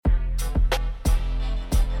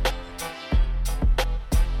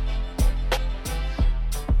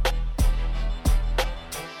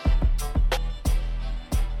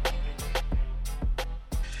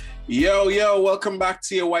Yo, welcome back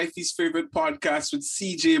to your wifey's favorite podcast with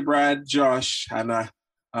CJ, Brad, Josh, and a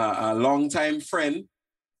longtime friend.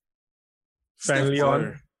 Finally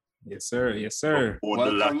on. Yes, sir.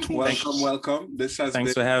 Welcome.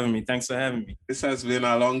 Thanks for having me. This has been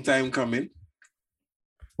a long time coming.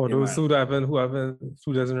 For those who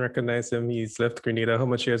doesn't recognize him, he's left Grenada. How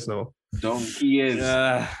much years now? Donkey years.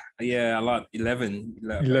 A lot. 11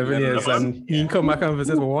 years. And he didn't come back and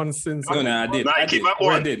visit once since. No, I did. He came back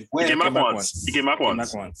once. He came back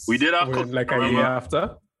once. We did like a year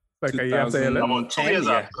after. Like a year after. 2 years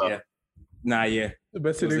after. Yeah. Nah, yeah. The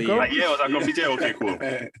best it was a complete year. Okay, cool.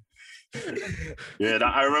 Yeah,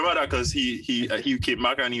 I remember that because he came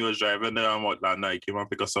back and he was driving there on Atlanta. He came and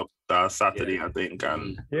pick us up that Saturday, I think.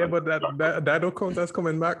 And but that don't count as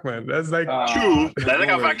coming back, man. That's like true. That's like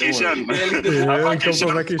a vacation. A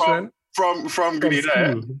vacation from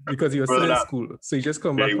Grenada. Because you were still in school, so you just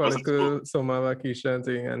come back for like a summer vacation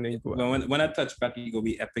thing, and then go. When I touch back, you go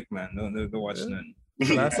be epic, man. No watch none.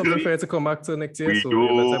 That's something fair to come back to next year. We do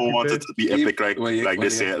want it to be epic like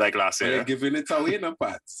this year, like last year. You're giving it away, no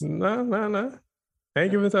parts. No. I ain't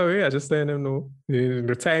giving it away. I just letting them know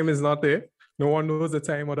the time is not there. No one knows the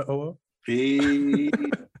time or the hour. Hey.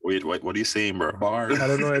 Wait, what are you saying, bro? Bar. I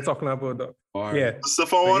don't know what you're talking about, though. Bar. Yeah. Stuff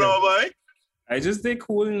for one over. I just stay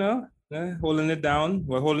cool, holding it down.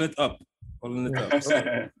 We're holding it up.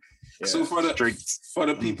 So for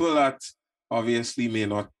the people that obviously may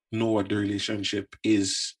not know what the relationship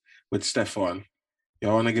is with Stefan, you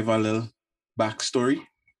want to give a little backstory?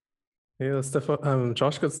 Yeah, Stefan.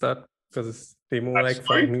 Josh could start because they more like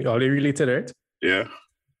family. Are they related, right? Yeah,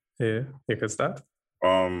 you could start.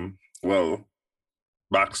 Well,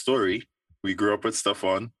 backstory. We grew up with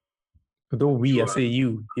Stefan. Don't I say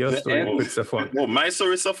you. Your story with Stefan. Oh, my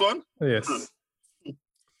story, Stefan? Yes.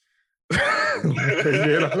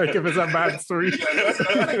 Like if it's a bad story,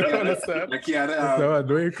 you understand? Like no, I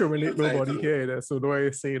don't incriminate nobody here, so do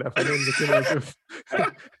I say that for them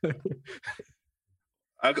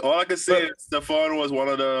looking all I can say is Stefan was one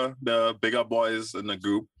of the bigger boys in the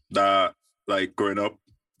group that, like, growing up,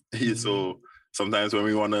 so sometimes when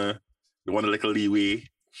we want a little leeway,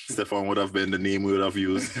 Stefan would have been the name we would have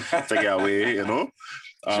used to get away, Sure,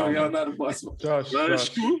 you're not a boss. Josh,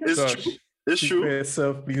 it's true.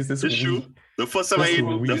 Yourself, please, it's true. The first time I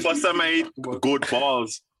ate good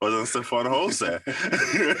balls was in Stefan house. And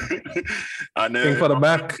then Think for the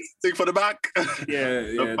back. Yeah.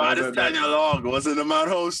 The baddest Daniel Log was in the man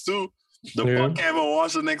house too. The fuck ever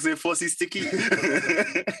wash the next day, fussy sticky.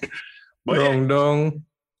 Wrong.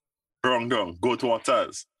 Goat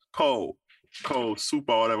waters. Cold,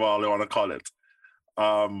 super, whatever all they want to call it.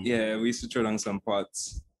 We used to throw down some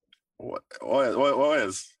pots. What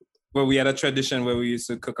is? Well, we had a tradition where we used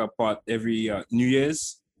to cook a pot every New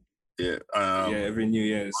Year's. Yeah. Every New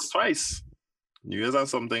Year's. Twice. New Year's and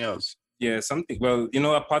something else. Yeah, something. Well,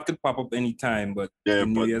 a pot could pop up anytime, but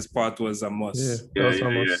New Year's pot was a must. Yeah.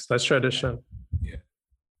 That's tradition.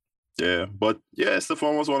 Yeah, but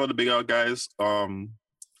Stefan was one of the bigger guys around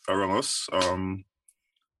us.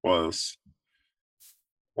 What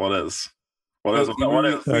else?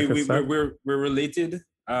 We're related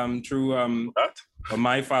through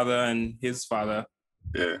my father and his father.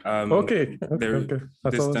 Yeah. Okay. They're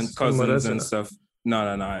distant cousins and stuff.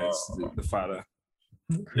 No, it's the father.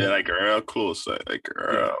 Yeah, like real close.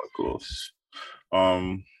 Close.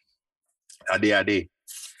 Ade.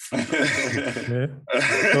 Yeah.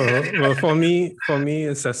 Well, for me,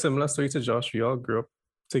 it's a similar story to Josh. We all grew up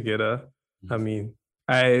together. I mean,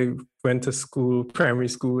 I went to school, primary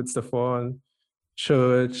school with Stefan,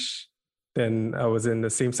 church. Then I was in the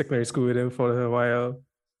same secondary school with him for a while.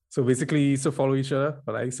 So basically, we used to follow each other,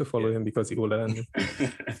 but I used to follow him because he's older than me.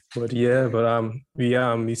 We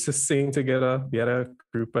used to sing together. We had a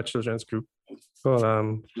children's group.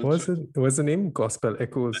 Called what's the name? Gospel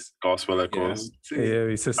Echoes. Yeah,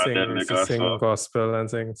 we used to sing gospel and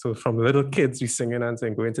sing. So from little kids, we singing and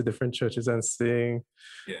sing, going to different churches and sing,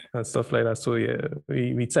 and stuff like that. So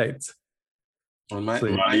we tight.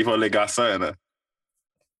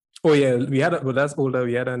 Oh yeah, we had that's older.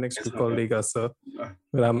 We had a next group called Legasa,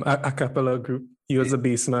 but a cappella group. He was a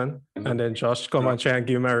bass man, and then Josh come and try and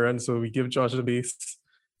give him a run. So we give Josh the bass,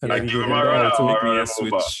 and then we give him the alto.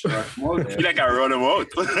 Switch. Feel like I run him out.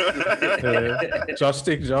 Josh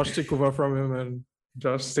take over from him, and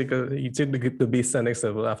Josh take the bass to the next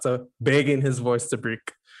level after begging his voice to break.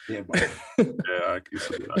 Yeah, I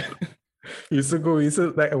used to do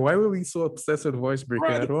that. Like, why were we so obsessed with voice breaking?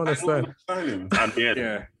 I don't understand. And we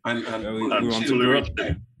want to reach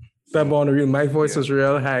there. That boundary, my voice was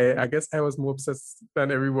real high. I guess I was more obsessed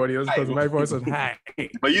than everybody else because my voice was high.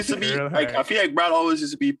 But it used to be like, I feel like Brad always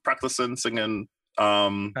used to be practicing singing.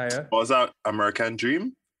 What was that? American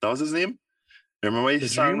Dream? That was his name. Remember he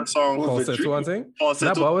sang the song? Falsetto one thing. But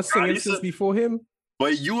I was singing since before him.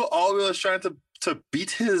 But you were always trying to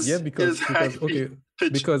beat his. Yeah, because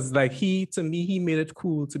because like he made it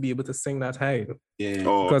cool to be able to sing that high. Yeah.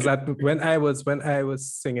 Because when I was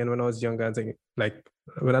singing when I was younger, and singing, like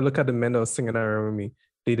when I look at the men that was singing around me,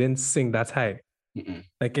 they didn't sing that high. Mm-mm.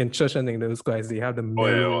 Like in church, I think those guys they have the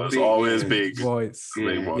mellow always big voice.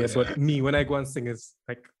 Yeah, but me when I go and sing, it's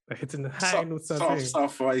like hitting the high notes.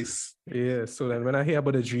 Soft voice. Yeah. So then when I hear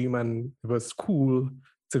about the dream and it was cool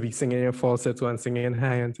to be singing in falsetto and singing in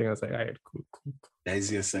high and thing, I was like, all right, cool. That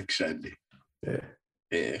is your section.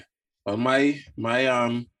 Yeah. Well,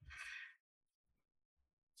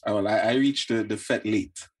 I reached the Fet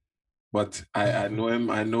late, but I know him.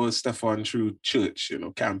 I know Stefan through church,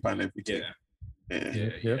 camp and everything.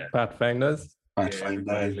 Yeah. Pathfinders.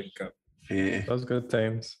 Yeah. Those good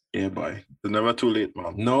times. Yeah, boy. It's never too late,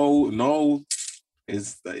 man. No.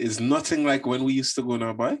 It's nothing like when we used to go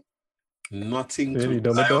now, boy. Nothing. Really,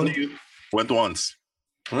 I only went once.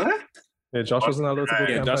 Huh? Yeah, Josh wasn't allowed to go.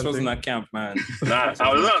 Yeah, Josh wasn't at camp, man. Nah,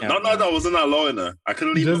 I wasn't allowed. I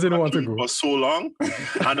couldn't leave. He just didn't want to go for so long.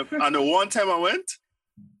 And the one time I went,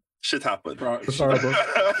 shit happened. It's horrible.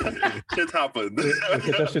 Shit happened.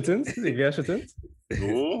 You get shit in?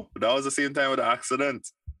 No, that was the same time with the accident.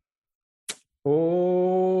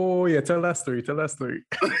 Oh, yeah, tell that story.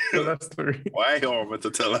 Why you want me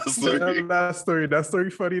to tell that story? Tell that story. That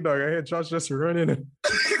story funny, dog. I hear Josh just running.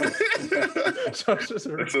 Josh just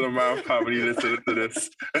running. Listen to my family listening to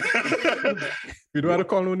this. You don't want to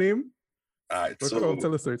call no name? All right, tell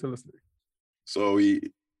the story. So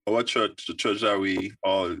our church, the church that we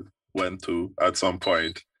all went to at some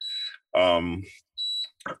point,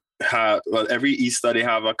 every Easter they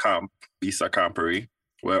have a camp, Easter camporee,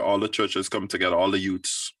 where all the churches come together, all the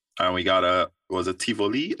youths, and we got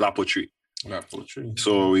Tivoli, La Poterie.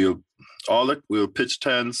 So we'll pitch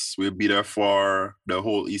tents. We'll be there for the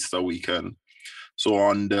whole Easter weekend.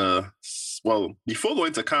 So before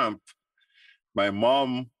going to camp, my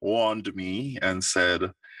mom warned me and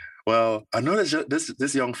said, "Well, I know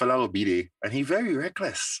this young fella will be there, and he's very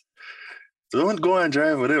reckless. So don't go and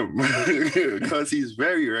drive with him because he's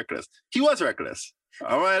very reckless." He was reckless.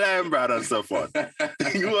 I'm like, Brad and stuff on.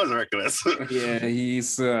 He was reckless. Yeah,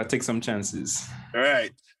 he's take some chances. All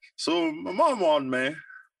right. So my mom warned me,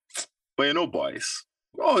 but boys,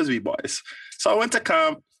 we'll always be boys. So I went to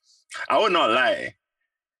camp. I would not lie.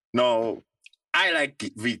 No, I like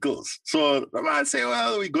vehicles. So the man say,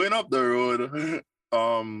 well, we're going up the road,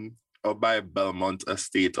 up by Belmont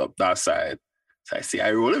Estate up that side. So I say,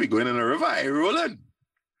 I roll it. We going in the river. I rolling.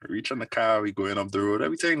 Reach in the car, we going up the road,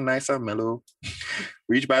 everything nice and mellow.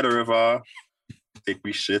 Reach by the river, take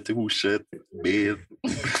me shit, bathe.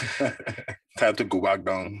 Time to go back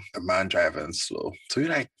down. The man driving slow. So we're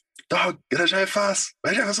like, dog, you don't drive fast.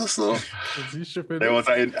 Why driving so slow? There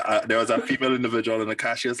was a female individual in the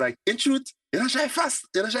car. She was like, in truth, you don't drive fast.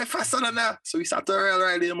 You don't drive faster than that. So we started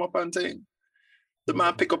riding him up and thing. The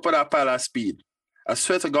man pick up at that pile of speed. I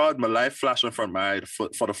swear to God, my life flashed in front of my eye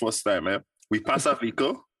for the first time, man. We passed a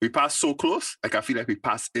vehicle. We passed so close, like I feel like we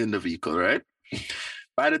passed in the vehicle, right?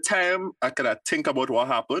 By the time I could think about what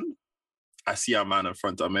happened, I see a man in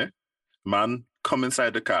front of me. Man come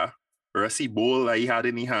inside the car, rusty bowl that he had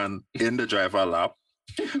in his hand in the driver lap,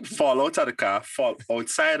 fall out of the car, fall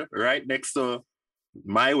outside right next to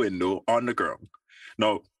my window on the ground.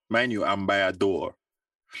 Now, mind you, I'm by a door.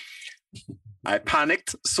 I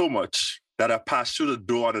panicked so much that I passed through the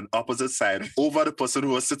door on the opposite side over the person who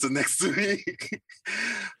was sitting next to me.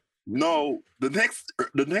 No, the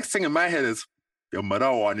next thing in my head is, your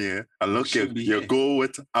mother warned you, and look, you go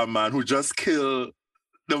with a man who just killed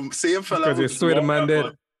the same fella. Because you saw the man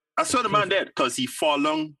dead. I saw the man dead because he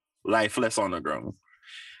fallen lifeless on the ground.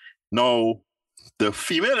 No, the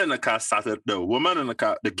female in the car the woman in the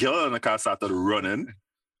car, the girl in the car started running.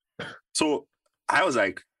 So I was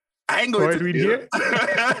like, I ain't going to here.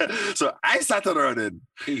 So I started running.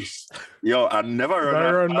 Peace. Yo, I never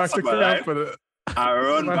run back to camp. I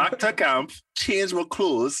run back to camp, change my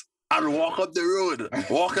clothes, and walk up the road.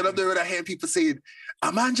 Walking up the road, I hear people saying,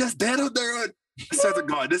 a man just dead up the road. I said to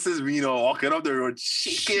God, this is me, walking up the road,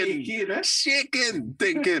 shaking,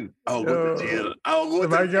 thinking, I'll go to jail. I'll go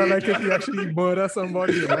to jail. Like if you actually murder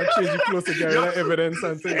somebody, you might change you close to get like evidence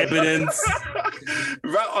and things. Evidence.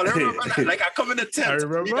 Right, I remember that. Like I come in the tent, I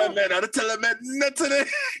remember. Yeah, man, I don't tell him nothing.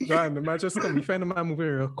 God, the man just come, you find the man moving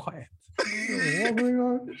real quiet. What going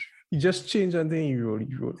on? You just change and then you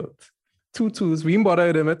roll out. 2 tools, we didn't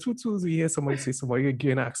bother them. At 2 tools, we hear somebody say somebody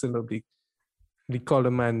again, accident. They call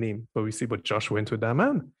the man name, but we say, but Josh went with that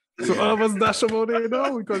man. So all of us dash about it,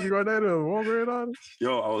 because you run out of what going on.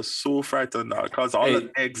 Yo, I was so frightened because all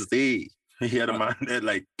the next day, you hear the man dead,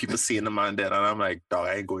 like people seeing the man dead, and I'm like, dog,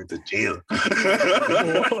 I ain't going to jail.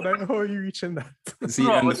 How are you reaching that? See,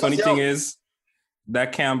 and the funny thing is,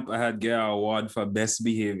 that camp I had get an award for best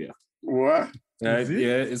behavior. What? Right?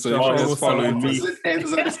 Yeah, so you just following me.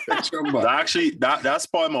 Actually, that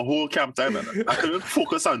spoiled my whole camp time. I couldn't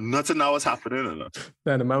focus on nothing that was happening.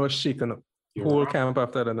 Yeah, the man was shaking up. Whole camp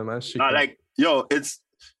after that, the man shaking up. Like, yo, it's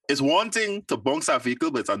one thing to bounce a vehicle,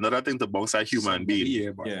 but it's another thing to bounce a human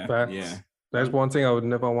being. Yeah. That's one thing I would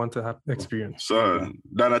never want to have experience. So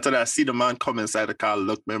then after that, I see the man come inside the car,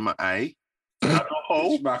 look me in my eye. I don't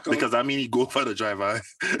know how, because I mean he go for the driver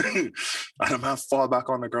and the man fall back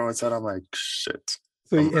on the ground and I'm like, shit.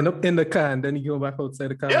 So you end up in the car and then you go back outside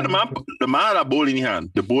the car. Yeah, the man had a bowl in his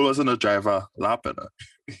hand. The bowl was in the driver lapping her.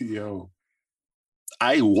 Yo.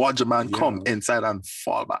 I watch the man come inside and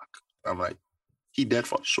fall back. I'm like, he dead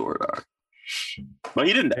for sure, dog. But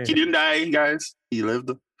he didn't die, guys. He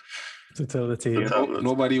lived. To tell the tale.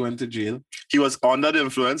 Nobody went to jail. He was under the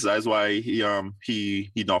influence. That's why he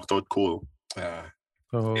knocked out Cole. Yeah,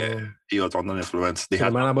 he was under the influence. They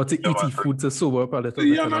had man about to eat food to sober up a little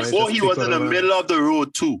bit. He was in the middle of the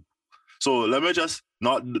road too. So let me just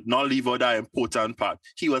not leave out that important part.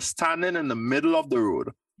 He was standing in the middle of the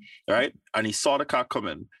road, right? And he saw the car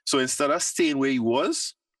coming. So instead of staying where he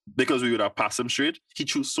was, because we would have passed him straight, he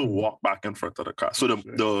chose to walk back in front of the car. So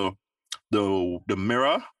the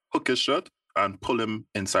mirror hook his shut and pull him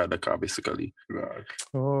inside the car, basically.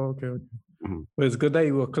 Oh, okay. Mm-hmm. Well, it's good that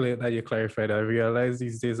you were clear, that you clarified. I realize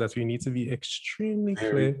these days that we need to be extremely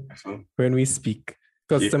clear when we speak.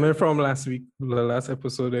 Because stemming from last week, the last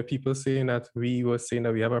episode, there are people saying that we were saying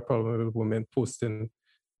that we have a problem with women posting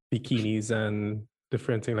bikinis and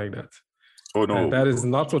different things like that. Oh, no. And that is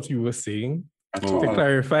not what you were saying. To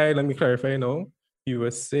clarify, let me clarify now. You were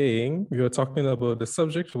talking about the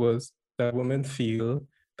subject was that women feel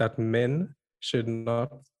that men should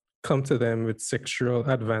not come to them with sexual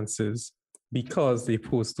advances because they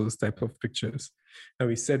post those type of pictures. And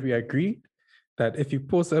we said we agree that if you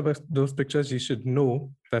post those pictures, you should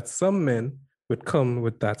know that some men would come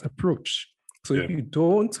with that approach. So if you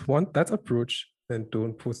don't want that approach, then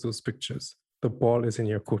don't post those pictures. The ball is in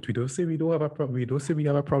your court. We don't say we don't have a problem. We don't say we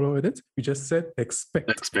have a problem with it. We just said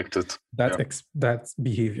expect it. That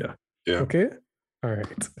behavior. Yeah. Okay. All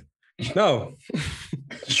right. Now,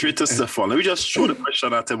 straight to Stefan. Let me just throw the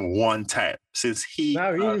question at him one time, since he.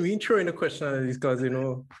 We ain't throwing the question at these because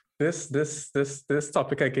this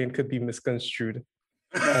topic again could be misconstrued.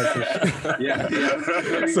 So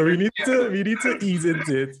we need to ease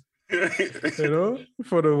into it.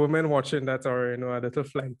 For the women watching that are a little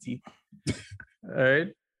flighty. All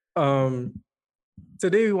right.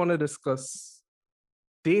 Today we want to discuss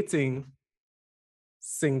dating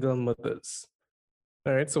single mothers.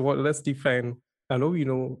 All right, so let's define. I know we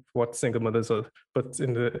know what single mothers are, but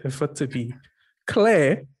in the effort to be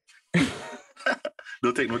clear,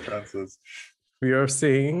 don't take no chances. We are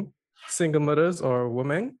saying single mothers are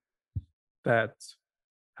women that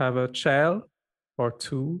have a child or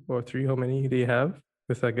 2 or 3, how many they have,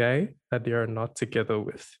 with a guy that they are not together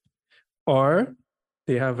with. Or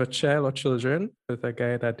they have a child or children with a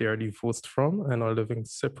guy that they are divorced from and are living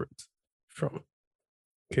separate from.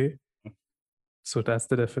 Okay? So that's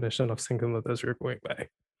the definition of single mothers we're going by.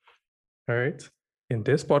 All right. In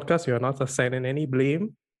this podcast, we are not assigning any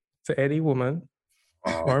blame to any woman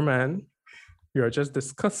or man. We are just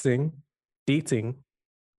discussing dating,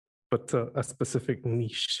 but to a specific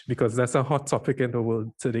niche, because that's a hot topic in the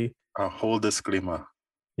world today. A whole disclaimer.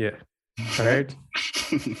 Yeah. All right.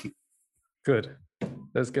 Good.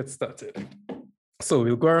 Let's get started. So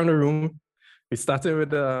we'll go around the room. We started with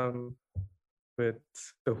the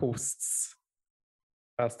hosts.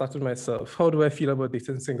 I'll start with myself. How do I feel about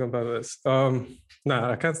dating single mothers?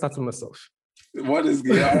 I can't start with myself. What is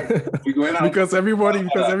going on? because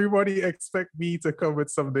everybody expect me to come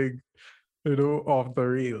with something, off the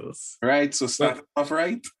rails. Right. So start off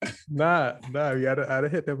right. Nah. We had to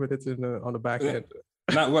hit them with it on the back end.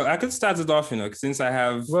 Well, I could start it off, since I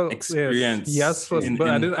have experience. Yes, first, but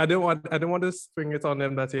I didn't want to spring it on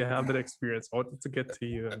them that you have that experience. I wanted to get to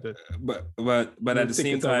you, and but at the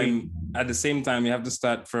same time, you have to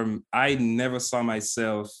start from. I never saw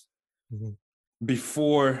myself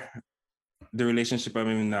before the relationship I'm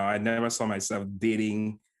in now. I never saw myself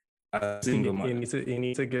dating a single mother. You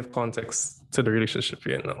need to give context to the relationship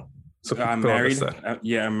you're in now. So I'm married.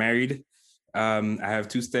 I'm married. I have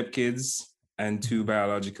 2 stepkids and 2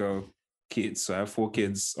 biological kids. So I have 4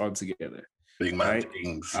 kids altogether. Big man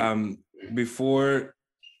things. Before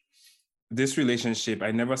this relationship,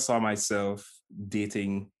 I never saw myself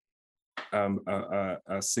dating a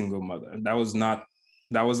single mother. That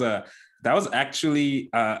was actually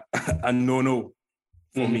a no-no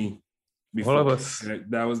for me. Before. All of us.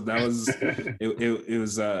 That was it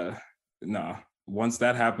was no. Once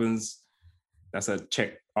that happens, that's a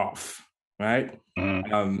check off, right?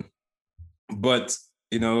 But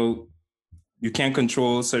you can't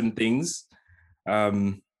control certain things,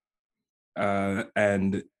 and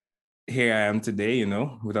here I am today,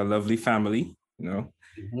 with a lovely family,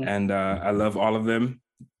 and I love all of them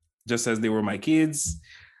just as they were my kids,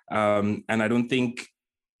 and I don't think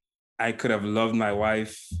I could have loved my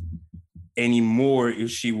wife anymore if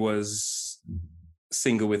she was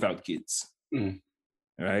single without kids.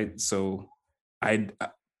 Right? So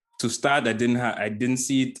to start, I didn't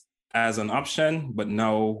see it as an option, but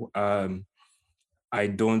now I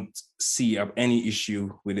don't see any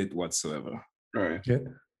issue with it whatsoever. Right. Yeah.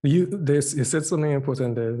 You said something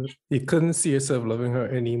important there. You couldn't see yourself loving her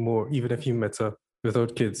anymore, even if you met her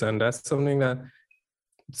without kids. And that's something that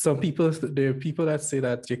there are people that say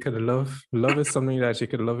that you could love is something that you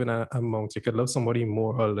could love in an amount. You could love somebody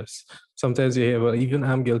more or less. Sometimes you hear, well, even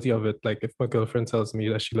I'm guilty of it. Like if my girlfriend tells me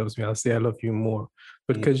that she loves me, I'll say I love you more.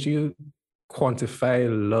 But could you quantify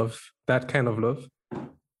love, that kind of love?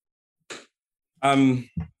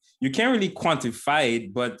 You can't really quantify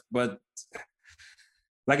it, but what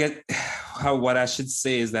I should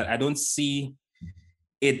say is that I don't see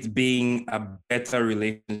it being a better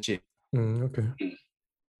relationship. Okay.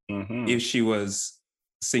 If she was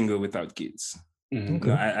single without kids.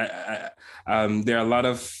 Okay. There are a lot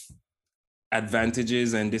of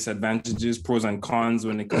advantages and disadvantages, pros and cons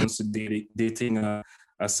when it comes to dating a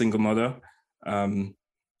single mother. And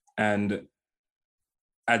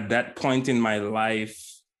at that point in my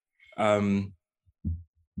life, when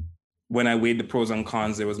I weighed the pros and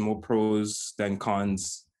cons, there was more pros than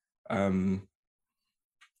cons in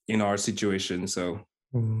our situation. So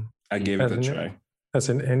I gave it a try. As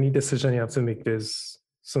in any decision you have to make, there's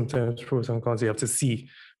sometimes pros and cons. You have to see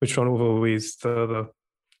which one overweighs the other.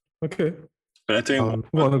 Okay. But I think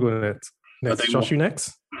we want to go next. Josh, you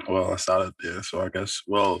next? Well, I started there, so I guess.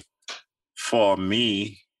 Well, for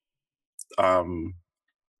me, I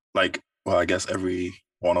guess every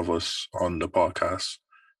one of us on the podcast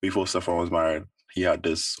before Stefan was married, he had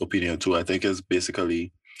this opinion too. I think it's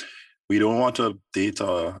basically we don't want to date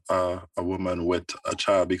a woman with a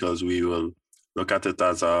child because we will look at it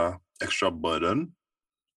as a extra burden.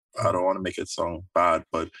 I don't want to make it sound bad,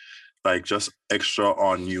 but like just extra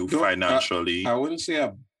on you financially. I wouldn't say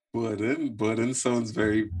a burden. Burden sounds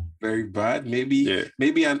very, very bad. Maybe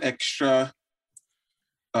an extra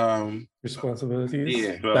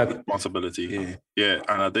responsibility. Responsibility. Yeah.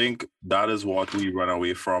 And I think that is what we run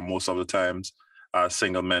away from most of the times as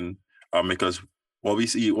single men. Because what we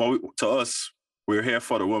see, to us, we're here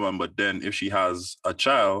for the woman, but then if she has a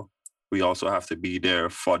child, we also have to be there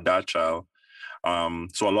for that child.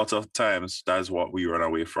 So a lot of times that's what we run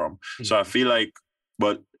away from. Mm-hmm. So I feel like,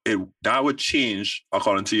 but that would change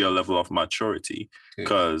according to your level of maturity.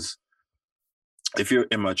 Because if you're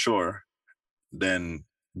immature, then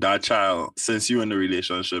that child, since you're in a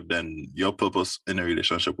relationship, then your purpose in a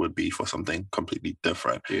relationship would be for something completely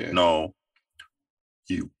different. Yeah. No,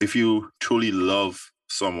 if you truly love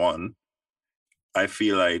someone, I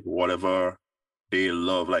feel like whatever they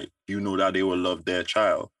love, like, you know that they will love their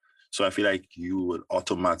child. So I feel like you would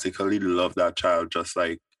automatically love that child just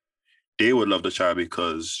like they would love the child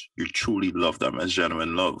because you truly love them as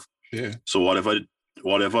genuine love. Yeah. So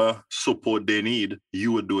whatever support they need,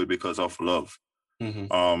 you would do it because of love.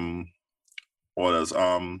 Mm-hmm. What else?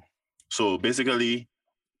 So basically,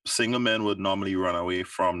 single men would normally run away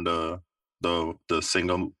from the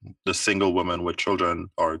single woman with children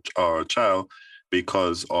or a child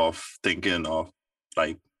because of thinking of,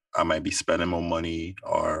 like, I might be spending more money,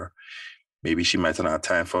 or maybe she might not have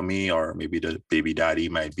time for me, or maybe the baby daddy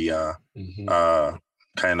might be a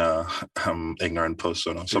kind of ignorant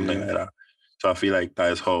person or something like that. So I feel like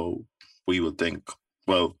that is how we would think.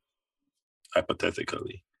 Well,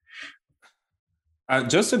 hypothetically.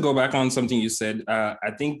 Just to go back on something you said,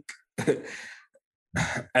 I think,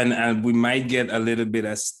 and we might get a little bit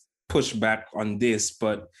of pushback on this,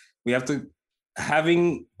 but we have to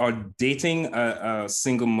having or dating a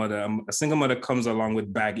single mother. A single mother comes along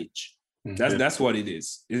with baggage. That's what it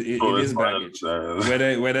is. It is baggage.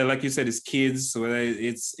 Whether like you said, it's kids, whether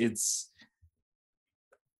it's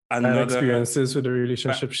another experiences with the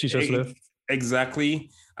relationship she just left.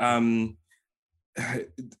 Exactly.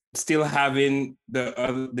 Still having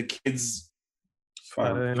the kids'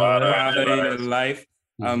 father in life.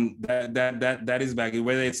 That is baggage.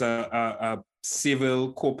 Whether it's a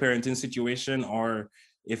civil co-parenting situation or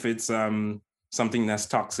if it's something that's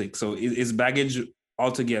toxic. So it's baggage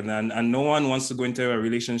altogether, and no one wants to go into a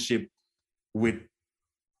relationship with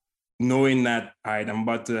knowing that, all right, I'm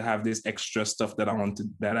about to have this extra stuff that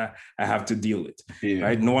I have to deal with.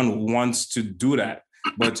 Right? No one wants to do that,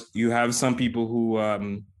 but you have some people who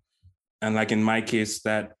and like in my case,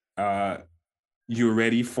 that you're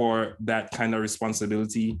ready for that kind of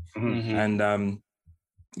responsibility, and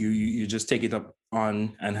you just take it up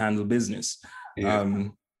on and handle business.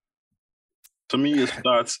 To me,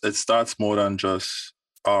 it starts more than just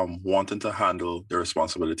wanting to handle the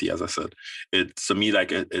responsibility. As I said, to me,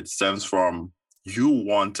 like it stems from you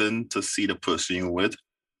wanting to see the person you're with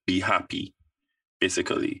be happy,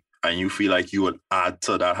 basically, and you feel like you would add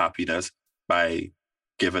to that happiness by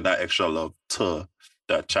giving that extra love to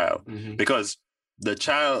that child, because the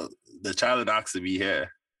child didn't ask to be here.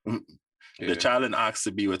 The child didn't ask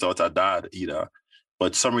to be without a dad either.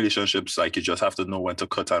 But some relationships, like, you just have to know when to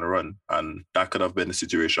cut and run, and that could have been the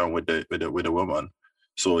situation with the woman.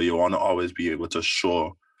 So you want to always be able to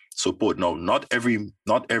show support. No, not every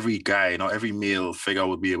guy, not every male figure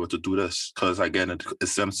will be able to do this, because again, it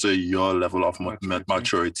stems to your level of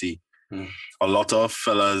maturity. A lot of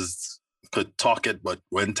fellas could talk it, but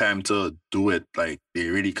when time to do it, like, they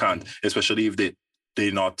really can't. Especially if they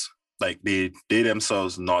not like they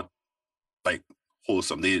themselves not like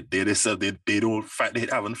wholesome. They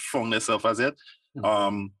haven't found themselves as yet.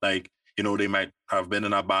 Like, you know, they might have been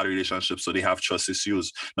in a bad relationship, so they have trust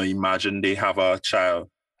issues. Now imagine they have a child,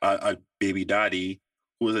 a baby daddy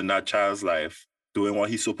who's in that child's life doing what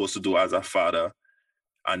he's supposed to do as a father,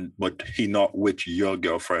 but he not with your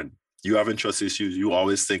girlfriend. You having trust issues. You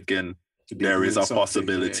always thinking there is a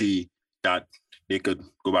possibility that they could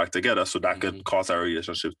go back together, so that could cause our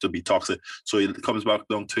relationship to be toxic. So it comes back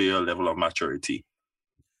down to your level of maturity.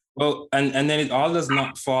 Well, and then it all does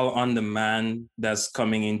not fall on the man that's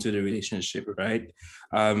coming into the relationship, right?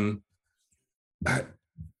 From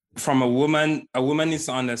a woman needs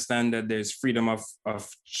to understand that there's freedom of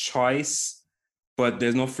choice, but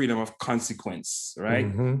there's no freedom of consequence,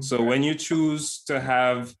 right? So when you choose to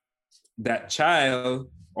have that child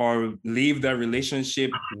or leave that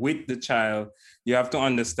relationship with the child, you have to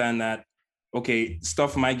understand that, okay,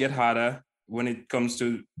 stuff might get harder when it comes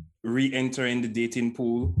to re-entering the dating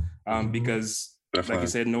pool, because like you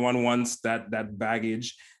said, no one wants that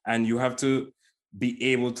baggage, and you have to be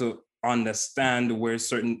able to understand where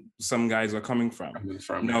some guys are coming from.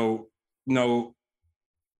 No,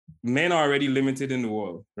 men are already limited in the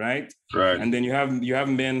world, right? And then you have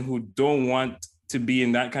men who don't want to be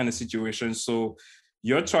in that kind of situation, so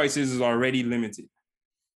your choices is already limited,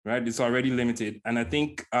 right? It's already limited. And I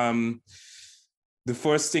think the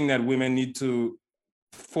first thing that women need to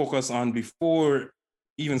focus on before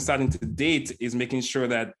even starting to date is making sure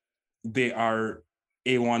that they are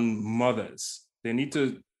A1 mothers. They need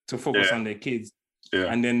to focus on their kids.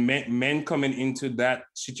 And then men coming into that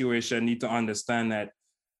situation need to understand that,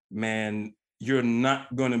 man, you're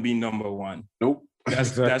not going to be number one. Nope.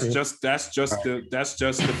 That's just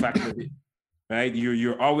the fact of it, right?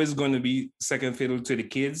 You're always going to be second fiddle to the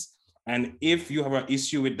kids. And if you have an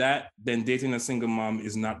issue with that, then dating a single mom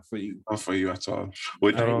is not for you. Not for you at all.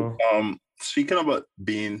 Speaking about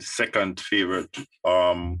being second favorite,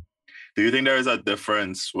 do you think there is a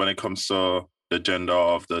difference when it comes to the gender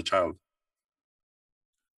of the child?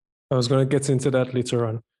 I was going to get into that later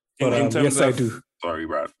on. But yes, I do. Sorry,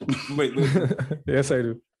 Brad. Wait. Yes, I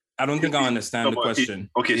do. I don't think I understand the question.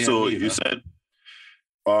 You said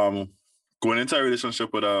going into a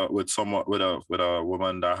relationship with a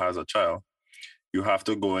woman that has a child, you have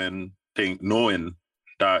to go in knowing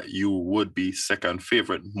that you would be second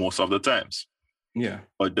favorite most of the times. Yeah.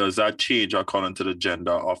 But does that change according to the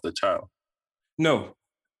gender of the child? No.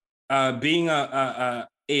 Being a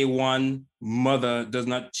A1 mother does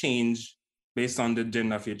not change based on the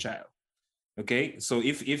gender of your child. Okay? So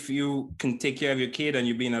if you can take care of your kid and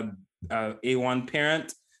you're being a A1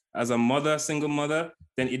 parent as a mother, single mother,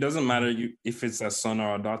 then it doesn't matter if it's a son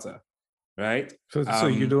or a daughter, right? So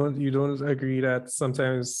you don't agree that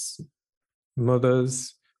sometimes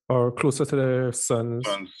mothers are closer to their sons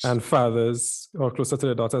and fathers are closer to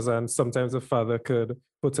their daughters, and sometimes the father could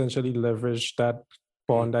potentially leverage that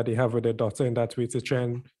bond that they have with their daughter in that way to try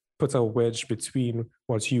and put a wedge between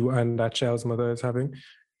what you and that child's mother is having?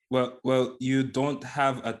 Well, you don't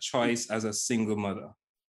have a choice as a single mother.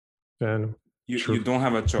 And you don't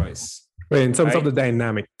have a choice. Right, in terms right? of the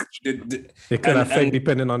dynamic, it could affect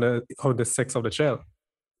depending on the sex of the child.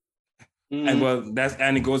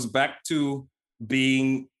 And it goes back to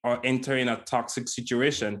being or entering a toxic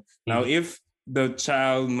situation. Now, if the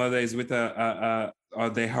child mother is with her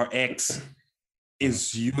ex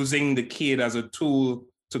is using the kid as a tool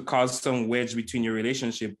to cause some wedge between your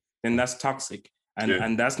relationship, then that's toxic.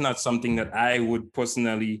 And that's not something that I would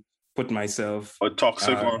personally put myself a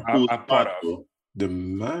toxic or a part of. The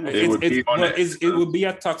man, it would be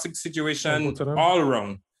a toxic situation all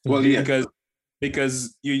around. Well, yeah,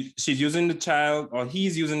 because she's using the child, or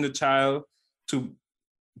he's using the child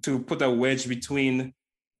to put a wedge between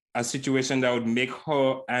a situation that would make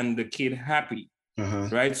her and the kid happy.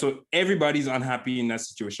 Right? So everybody's unhappy in that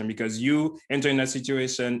situation, because you entering that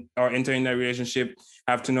situation or entering that relationship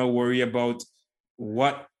have to now worry about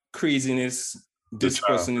what craziness this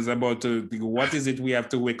person is about to, what is it we have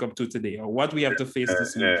to wake up to today, or what we have to face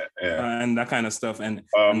this week, and that kind of stuff. And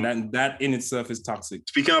that in itself is toxic.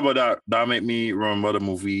 Speaking about that made me remember the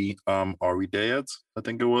movie Are We There Yet? I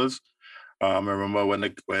think it was. I remember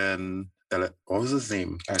when what was his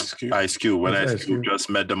name? Ice Cube. When Ice Cube just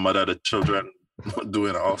met the mother of the children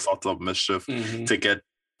doing all sorts of mischief to get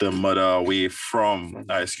the mother away from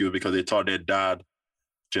Ice Cube, because they thought their dad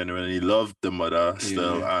genuinely loved the mother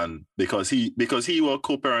still, and because he was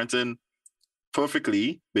co-parenting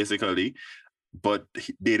perfectly, basically, but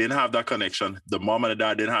they didn't have that connection. The mom and the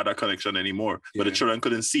dad didn't have that connection anymore, but the children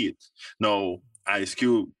couldn't see it. Ice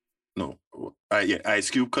Cube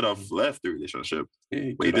could have left the relationship,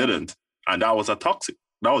 but he didn't, and that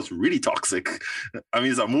was really toxic. I mean,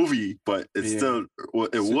 it's a movie, but it's still,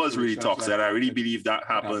 it was really toxic, and I really believe that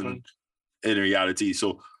happened in reality.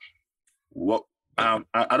 So what?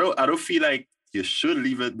 I don't feel like you should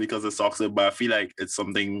leave it because it's toxic, but I feel like it's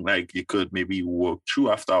something like you could maybe work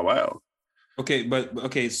through after a while.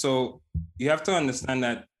 So you have to understand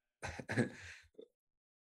that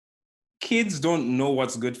kids don't know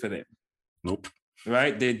what's good for them. Nope.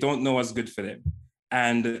 Right? They don't know what's good for them.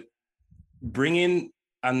 And bringing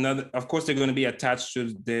another, of course, they're going to be attached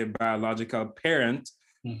to their biological parent,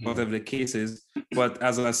 whatever the case is. But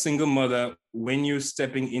as a single mother, when you're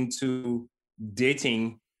stepping into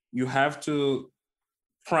dating, you have to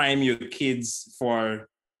prime your kids for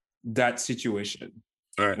that situation.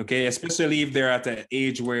 Right. Okay, especially if they're at an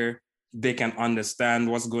age where they can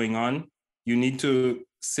understand what's going on. You need to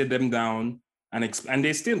sit them down and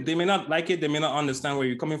they may not like it, they may not understand where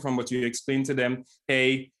you're coming from, but you explain to them,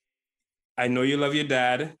 hey, I know you love your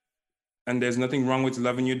dad, and there's nothing wrong with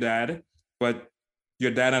loving your dad, but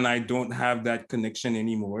your dad and I don't have that connection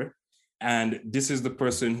anymore. And this is the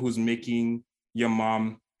person who's making your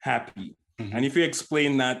mom happy. And if you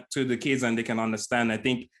explain that to the kids and they can understand, I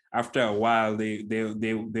think after a while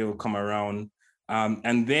they'll come around.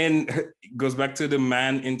 And then it goes back to the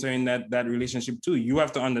man entering that relationship too. You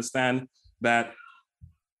have to understand that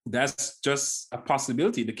that's just a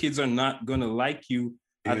possibility. The kids are not gonna like you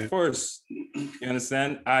at first. You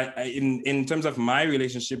understand? In terms of my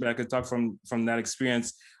relationship, I could talk from that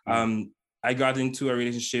experience. I got into a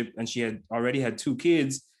relationship and she had already had 2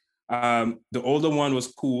 kids. The older one was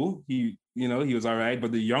cool. He was all right,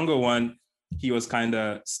 but the younger one, he was kind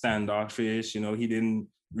of standoffish. He didn't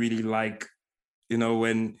really like,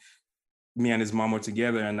 when me and his mom were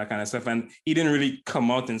together and that kind of stuff. And he didn't really come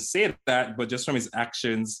out and say that, but just from his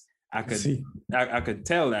actions, I could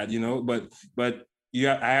tell that, but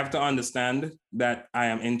I have to understand that I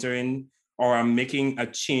am entering or I'm making a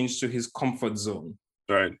change to his comfort zone.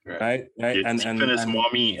 Right. And his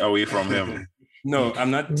mommy away from him. No, I'm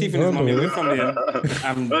not taking his mommy away from him.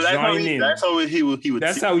 I'm joining. That's how he would.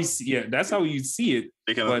 That's how we see it. That's how you see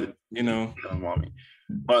it. But mommy.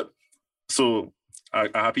 But so I'm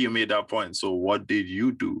happy you made that point. So what did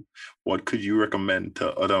you do? What could you recommend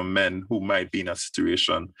to other men who might be in a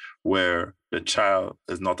situation where the child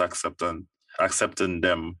is not accepting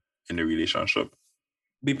them in the relationship?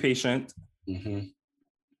 Be patient.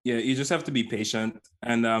 Yeah, you just have to be patient,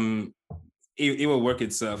 and it will work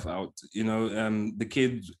itself out. The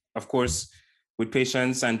kid, of course, with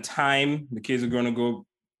patience and time, the kids are going to go.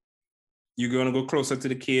 You're going to go closer to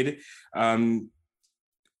the kid.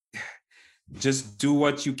 Just do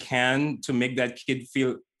what you can to make that kid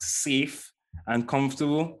feel safe and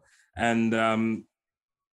comfortable. and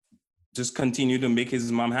just continue to make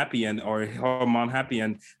his mom happy or her mom happy.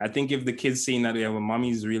 And I think if the kid's saying that their mommy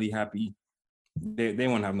is really happy, they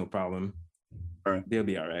won't have no problem. Right. They'll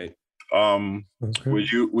be all right. Okay.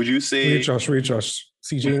 Would you say Wait, Josh.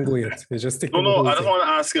 CJ ain't go yet. It's just taking no, I just want to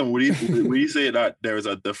ask him, would you say that there is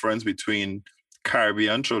a difference between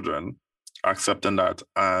Caribbean children accepting that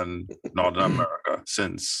and Northern America,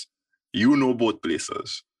 since you know both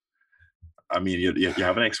places? I mean, you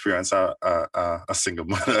haven't experienced a single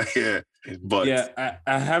mother here, but yeah,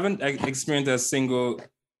 I haven't experienced a single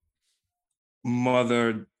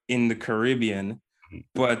mother in the Caribbean,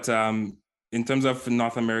 but in terms of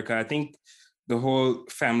North America, I think the whole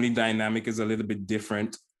family dynamic is a little bit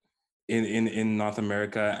different in North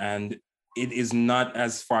America, and it is not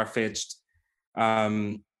as far-fetched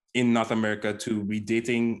in North America to be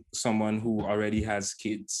dating someone who already has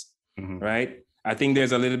kids, right? I think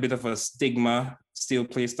there's a little bit of a stigma still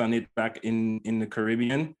placed on it back in the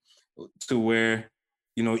Caribbean, to where,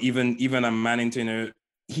 you know, even a man into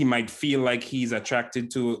he might feel like he's attracted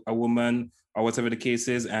to a woman or whatever the case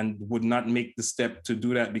is, and would not make the step to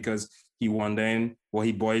do that because he wondering what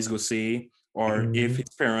his boys go say, or if his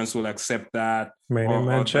parents will accept that,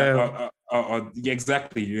 or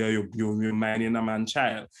exactly, you're minding a man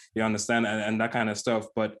child, you understand, and that kind of stuff.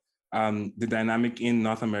 But the dynamic in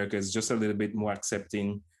North America is just a little bit more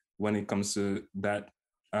accepting when it comes to that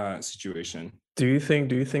situation. Do you think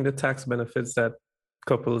the tax benefits that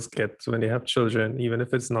couples get when they have children, even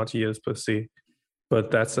if it's not years per se,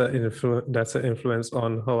 but that's an influence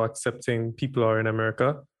on how accepting people are in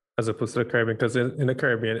America as opposed to the Caribbean? Because in the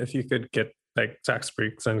Caribbean, if you could get like tax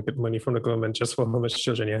breaks and get money from the government just for how much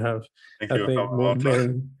children you have, I think more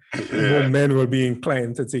men will be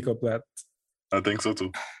inclined to take up that. I think so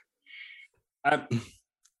too. That's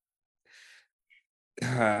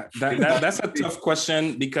a tough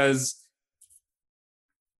question, because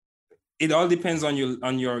it all depends on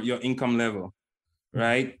your income level,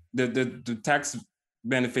 right? The tax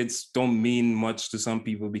benefits don't mean much to some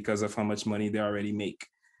people because of how much money they already make.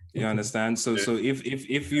 You understand? So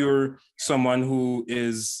if you're someone who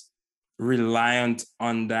is reliant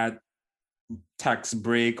on that tax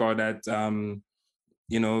break, or that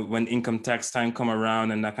you know, when income tax time come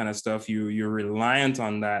around and that kind of stuff, you're reliant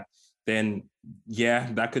on that, then yeah,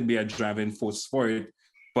 that could be a driving force for it.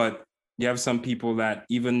 But you have some people that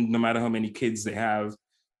even no matter how many kids they have,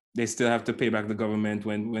 they still have to pay back the government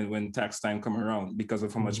when tax time come around because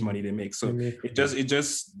of how much money they make. So it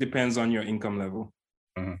just depends on your income level,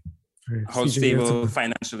 how stable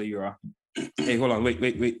financially you are. Hey, hold on, wait.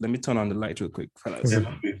 Let me turn on the light real quick, fellas.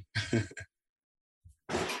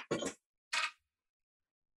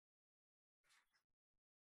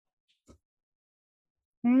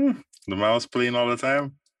 The mouse playing all the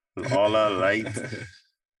time. All that light.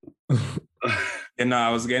 And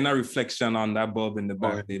I was getting a reflection on that bulb in the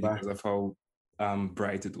back there because of how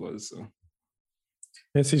bright it was. So.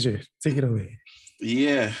 Yes, CJ, take it away.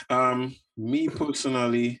 Yeah, me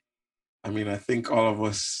personally, I mean, I think all of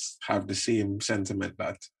us have the same sentiment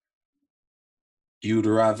that you'd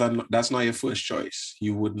rather, that's not your first choice.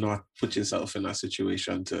 You would not put yourself in a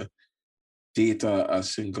situation to date a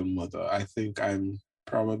single mother. I think I'm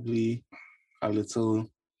probably a little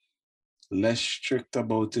less strict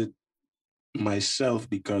about it myself,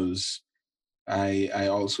 because I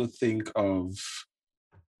also think of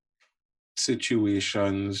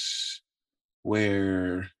situations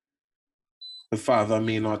where the father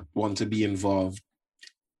may not want to be involved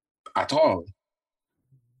at all.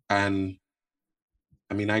 And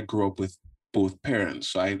I mean, I grew up with both parents,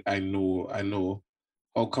 so I know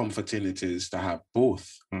how comforting it is to have both.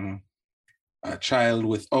 A child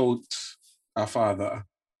without a father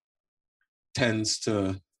tends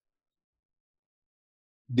to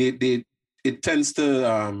it tends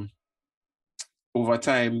to over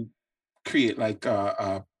time create like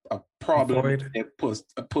a problem,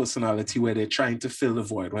 a personality where they're trying to fill the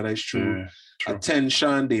void, whether it's through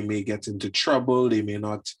attention, they may get into trouble, they may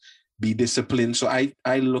not be disciplined. So I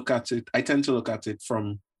tend to look at it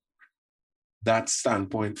from that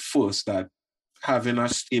standpoint first, that having a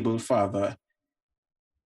stable father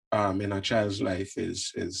in a child's life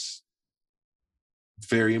is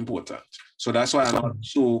very important. So that's why I'm not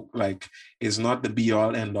so like, it's not the be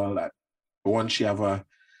all end all that once you have a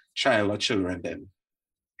child or children, then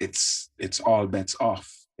it's all bets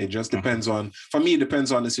off. It just depends on, for me, it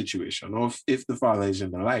depends on the situation. Or if the father is in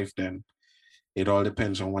the life, then it all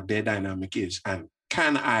depends on what their dynamic is. And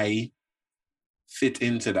can I fit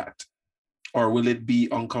into that? Or will it be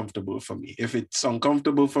uncomfortable for me? If it's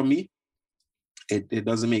uncomfortable for me, it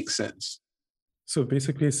doesn't make sense. So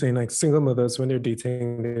basically saying like single mothers, when they're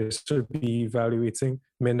dating, they should be evaluating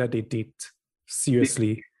men that they date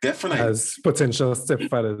seriously definitely as potential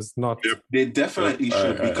stepfathers, not... They definitely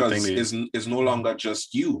should, because it's no longer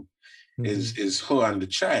just you. Is her and the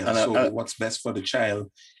child. And what's best for the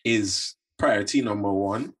child is priority number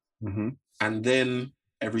one. And then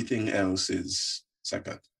everything else is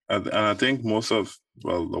second. And I think most of,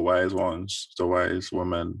 the wise ones, the wise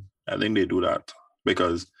women, I think they do that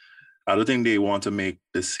because I don't think they want to make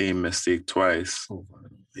the same mistake twice.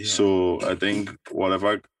 Yeah. So I think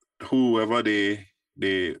whoever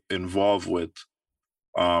they involve with,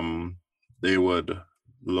 they would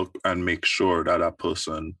look and make sure that that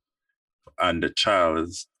person and the child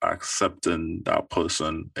is accepting that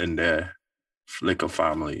person in their like a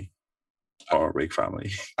family or a big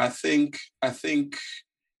family. I think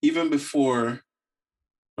even before,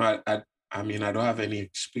 I mean, I don't have any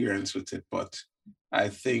experience with it, but I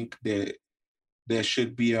think there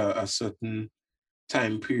should be a certain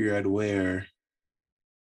time period where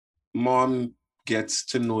mom gets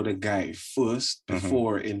to know the guy first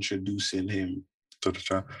before introducing him to the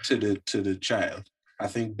child. To the child. I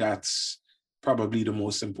think that's probably the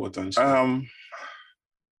most important step.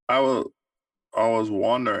 I was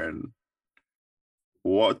wondering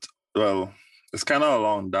it's kind of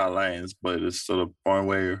along that lines, but it's to the point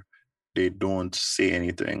where they don't say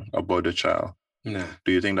anything about the child. Nah.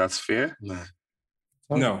 Do you think that's fair? Nah.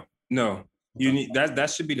 No. You need that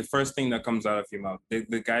should be the first thing that comes out of your mouth.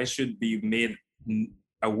 The guy should be made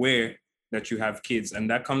aware that you have kids, and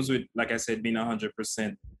that comes with, like I said, being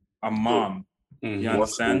 100% a mom. You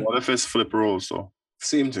understand? What if it's flip roles? So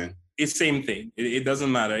same thing. It's same thing. It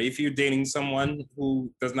doesn't matter. If you're dating someone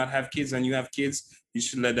who does not have kids and you have kids, you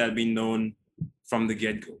should let that be known from the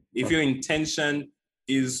get-go. If your intention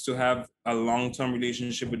is to have a long-term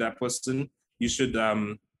relationship with that person, you should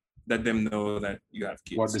let them know that you have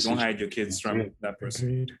kids. Don't hide your kids from that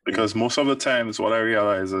person. Because most of the times what I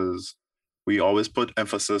realize is we always put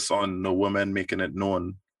emphasis on the woman making it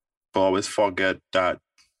known, but always forget that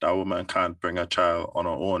woman can't bring a child on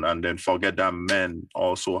her own, and then forget that men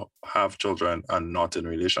also have children and not in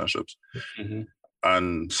relationships.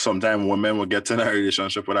 And sometimes women will get in a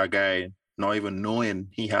relationship with a guy not even knowing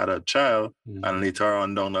he had a child, and later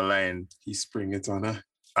on down the line, he spring it on her.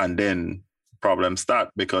 And then problems start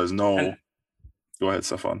because go ahead,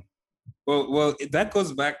 Stefan. Well, that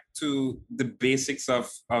goes back to the basics of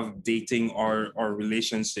dating or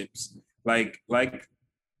relationships. Like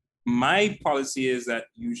my policy is that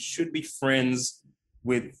you should be friends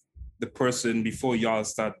with the person before y'all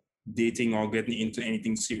start dating or getting into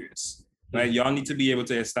anything serious. Right? Y'all need to be able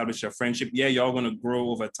to establish a friendship. Yeah, y'all gonna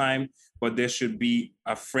grow over time, but there should be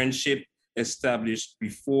a friendship established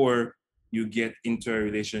before you get into a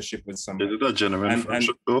relationship with somebody. Is it a genuine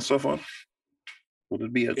friendship, though, Stefan? Would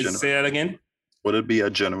it be a genuine? Say that again. Would it be a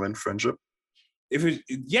genuine friendship?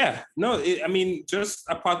 I mean, just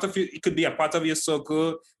a part of it could be a part of your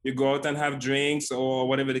circle. You go out and have drinks or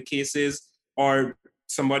whatever the case is, or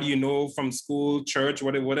somebody you know from school, church,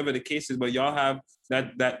 whatever the case is. But y'all have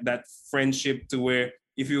that friendship to where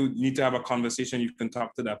if you need to have a conversation, you can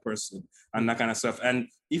talk to that person and that kind of stuff. And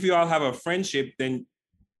if you all have a friendship, then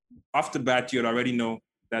off the bat, you'd already know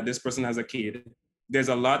that this person has a kid. There's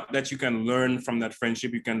a lot that you can learn from that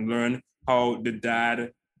friendship. You can learn how the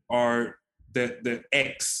dad or the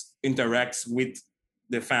ex interacts with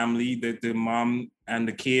the family, the mom and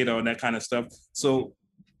the kid or that kind of stuff. So,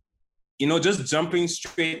 just jumping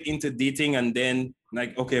straight into dating and then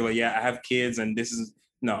like, okay, well, yeah, I have kids and this is,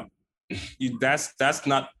 no, that's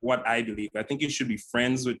not what I believe. I think you should be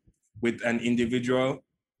friends with an individual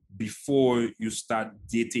before you start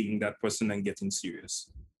dating that person and getting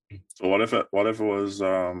serious. So what if it was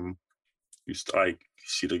you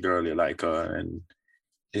see the girl you like her and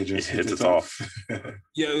it just hit it off?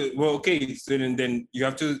 Yeah, well, okay. So then you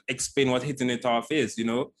have to explain what hitting it off is,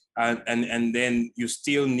 and then you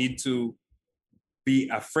still need to be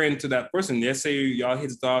a friend to that person. Let's say y'all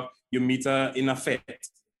hit it off, you meet her in a fete,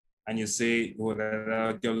 and you say, "Oh,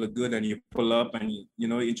 that girl look good," and you pull up and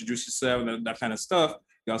you introduce yourself, that kind of stuff.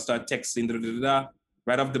 Y'all start texting,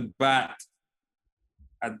 right off the bat.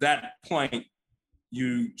 At that point,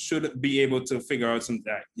 you should be able to figure out something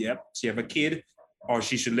that, yep, she have a kid, or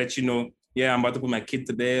she should let you know, yeah, I'm about to put my kid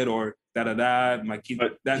to bed, or my kid,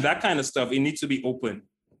 that kind of stuff. It needs to be open.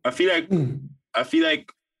 I feel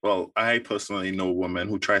like, well, I personally know women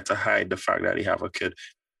who try to hide the fact that they have a kid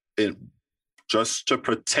just to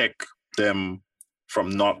protect them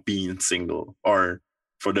from not being single or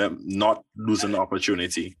for them not losing the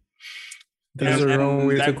opportunity. There's a wrong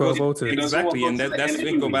way to go about it. Exactly, and that's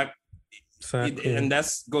when go back. Exactly. And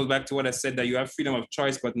that's goes back to what I said, that you have freedom of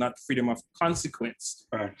choice, but not freedom of consequence,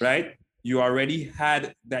 right? You already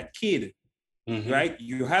had that kid, right?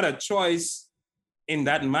 You had a choice in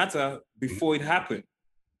that matter before it happened,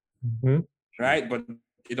 right? But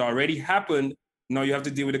it already happened. Now you have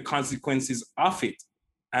to deal with the consequences of it.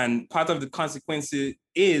 And part of the consequences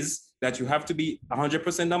is that you have to be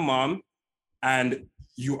 100% a mom, and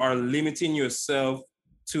you are limiting yourself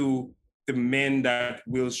to the men that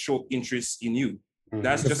will show interest in you.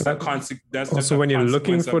 That's just a consequence. Also, when you're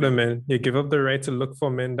looking for the men, you give up the right to look for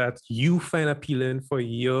men that you find appealing for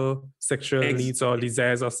your sexual needs or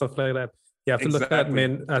desires or stuff like that. You have to look at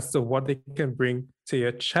men as to what they can bring to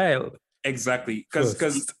your child. Exactly, because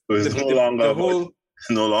it's no longer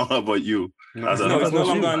about you. No, it's no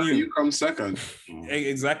longer on you. You come second.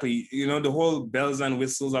 Exactly. You know, the whole bells and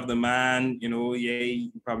whistles of the man, you know,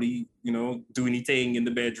 he probably, you know, do anything in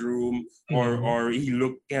the bedroom, or he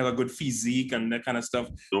have a good physique and that kind of stuff.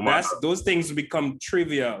 Those things become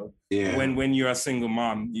trivial when you're a single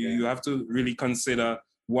mom. You have to really consider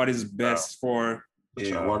what is best for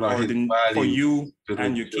you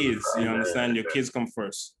and your kids. You understand? Your kids come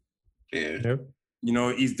first. You know,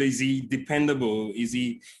 is he dependable? Is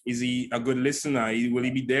he a good listener? Will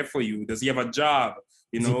he be there for you? Does he have a job?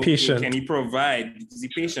 You know, can he provide? Is he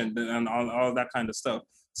patient? And all that kind of stuff.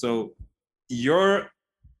 So your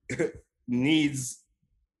needs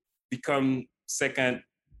become second.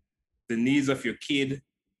 The needs of your kid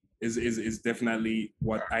is definitely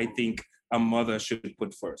what I think a mother should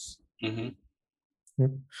put first.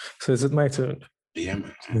 So is it my turn? Yeah,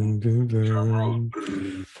 man.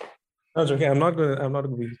 I'm joking. I'm not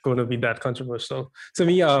going to be that controversial. To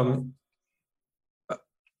me, you all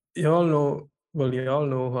know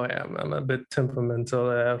who I am. I'm a bit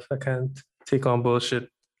temperamental. I can't take on bullshit.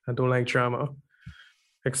 I don't like drama,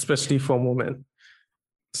 especially for women.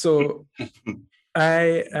 So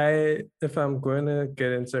if I'm going to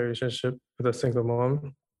get into a relationship with a single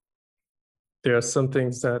mom, there are some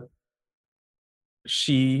things that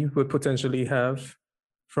she would potentially have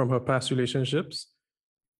from her past relationships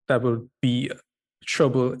that will be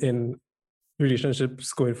trouble in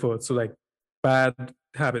relationships going forward. So like bad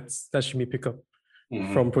habits that she may pick up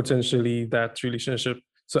from potentially that relationship.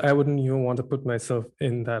 So I wouldn't even want to put myself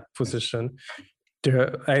in that position.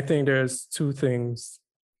 I think there's two things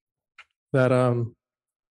that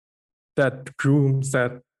grooms,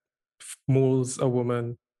 that molds a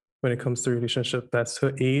woman when it comes to relationship. That's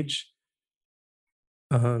her age,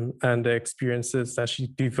 and the experiences that she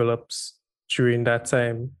develops during that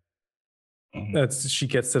time as she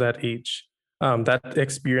gets to that age. That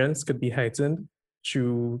experience could be heightened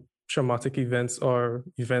through traumatic events or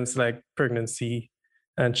events like pregnancy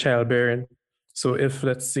and childbearing. So if,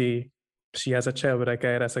 let's say, she has a child with a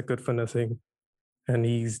guy that's a good for nothing, and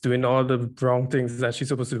he's doing all the wrong things that she's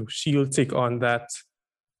supposed to do, she'll take on that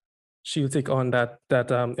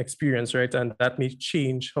experience, right? And that may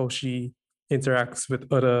change how she interacts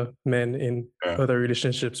with other men in other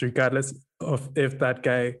relationships, regardless of if that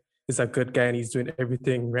guy is a good guy and he's doing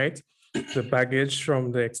everything right. The baggage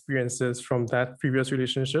from the experiences from that previous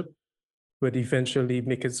relationship would eventually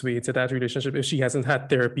make its way to that relationship if she hasn't had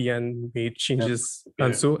therapy and made changes.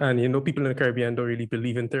 And people in the Caribbean don't really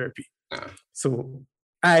believe in therapy. So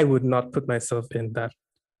I would not put myself in that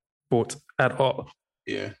boat at all.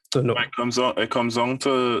 So no. It comes on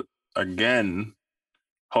to, again,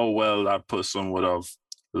 how well that person would have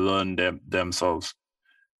learned themselves.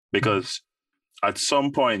 Because at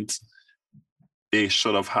some point, they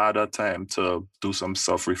should have had a time to do some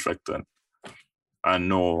self-reflecting and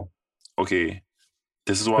know, okay,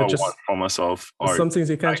 this is what I want for myself. Or some things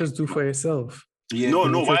you can't just do for yourself.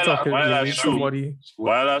 While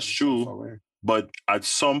that's true, but at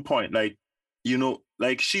some point,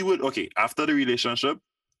 she would, after the relationship,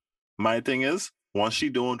 my thing is, once she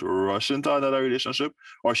don't rush into another relationship,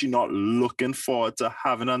 or she not looking forward to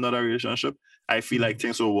having another relationship, I feel like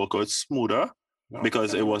things will work out smoother,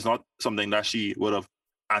 because it was not something that she would have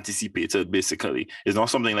anticipated, basically. It's not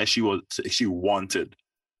something that she wanted.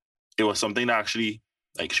 It was something that actually,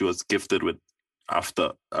 she was gifted with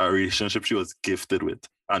after a relationship she was gifted with,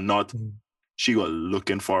 and not she was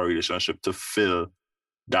looking for a relationship to fill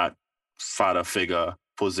that father figure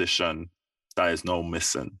position that is now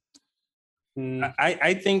missing.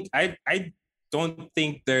 I don't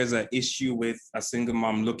think there's an issue with a single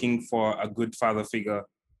mom looking for a good father figure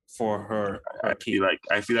for her kid.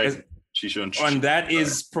 I feel like she shouldn't. And that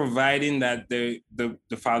is providing that the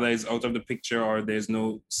father is out of the picture, or there's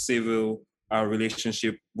no civil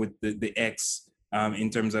relationship with the ex in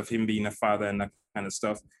terms of him being a father and that kind of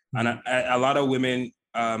stuff. And a lot of women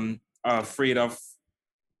are afraid of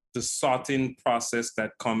the sorting process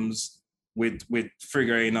that comes with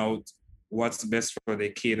figuring out what's best for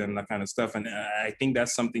their kid and that kind of stuff. And I think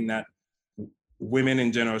that's something that women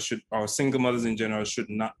in general should, or single mothers in general should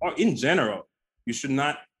not, or in general, you should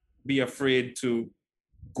not be afraid to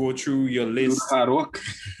go through your list and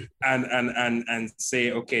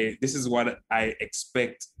say, okay, this is what I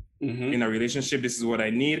expect in a relationship. This is what I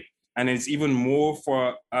need. And it's even more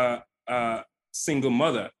for a single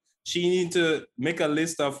mother. She needs to make a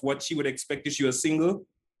list of what she would expect if she was single,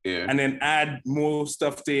 and then add more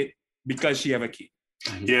stuff to it because she have a kid.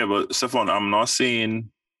 Yeah, but Stefan, I'm not saying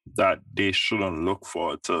that they shouldn't look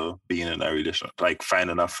forward to being in a relationship, like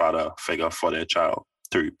finding a father figure for their child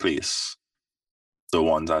to replace the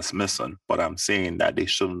ones that's missing. But I'm saying that they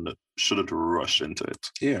shouldn't rush into it.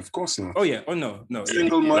 Yeah, of course not. Oh yeah. Oh no.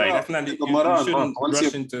 Single mother, like, definitely. You shouldn't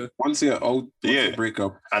rush into. Once you're out, you break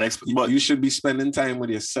up, but you should be spending time with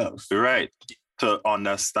yourself. Right. To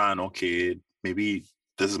understand, okay, maybe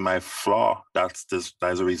this is my flaw. That's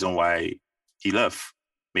the reason why he left.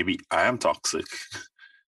 Maybe I am toxic.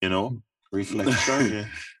 You know, reflection.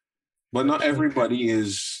 But not everybody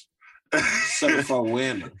is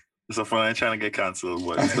self-aware. So fun, I'm trying to get canceled.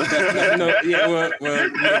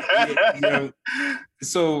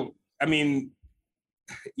 So I mean,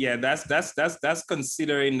 yeah, that's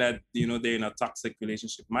considering that, you know, they're in a toxic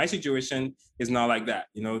relationship. My situation is not like that.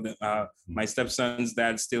 You know, my stepson's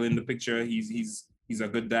dad's still in the picture. He's a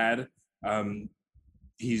good dad.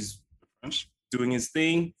 He's doing his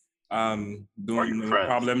thing. No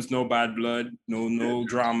problems, no bad blood, no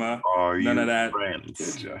drama, none of that.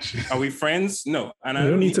 Are we friends? No, and I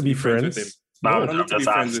don't need to be friends with him. I don't need to be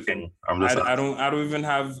friends with him. I don't even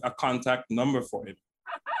have a contact number for him.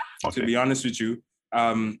 Okay. To be honest with you,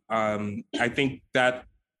 I think that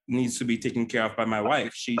needs to be taken care of by my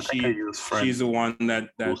wife. She's the one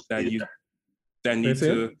that needs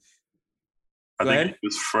to. I think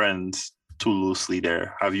use friends too loosely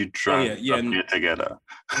there. Have you drank beer together?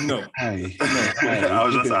 No. I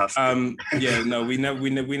was just asking. We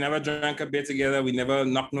never drank a beer together. We never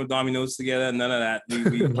knocked no dominoes together. None of that.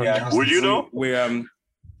 Would you know?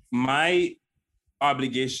 My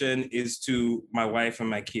obligation is to my wife and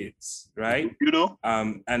my kids, right? You know?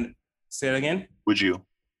 And say it again. Would you?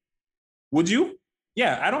 Would you?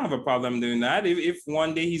 Yeah, I don't have a problem doing that. If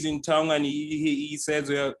one day he's in town and he says,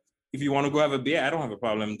 well, if you want to go have a beer, I don't have a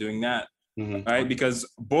problem doing that. Right? Because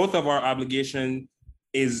both of our obligation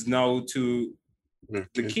is now to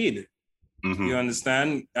the kid. You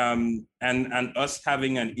understand? And us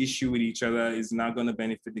having an issue with each other is not going to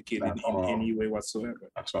benefit the kid in any way whatsoever.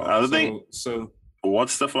 I think so. What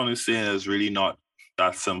Stefan is saying is really not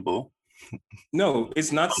that simple. No,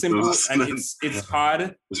 it's not simple, and it's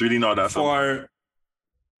hard. It's really not that for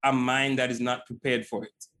a mind that is not prepared for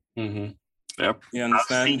it. Yep. You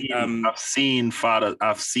understand?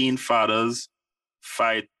 I've seen fathers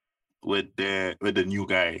fight with the new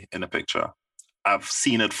guy in the picture. I've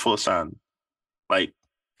seen it firsthand, like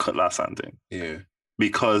cutlass hunting. Yeah.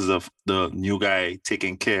 Because of the new guy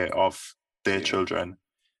taking care of their children.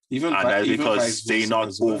 Because they're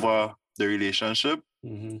not over the relationship,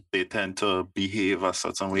 they tend to behave a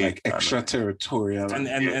certain way. Like extraterritorial.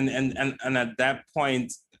 And at that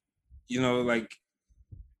point, you know, like,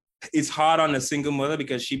 it's hard on a single mother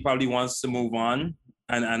because she probably wants to move on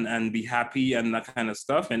and be happy and that kind of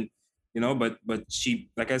stuff. And, you know, but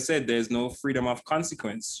she, like I said, there's no freedom of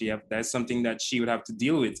consequence. That's something that she would have to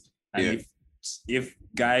deal with. And if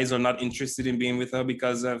guys are not interested in being with her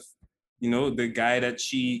because of, you know, the guy that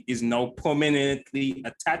she is now permanently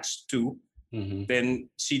attached to, then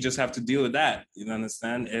she just have to deal with that. You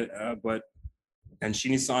understand? And she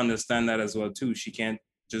needs to understand that as well too. She can't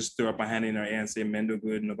just throw up a hand in her air and say, men do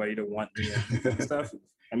good, nobody don't want me and stuff.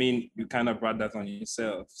 I mean, you kind of brought that on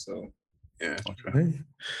yourself. So yeah. Okay.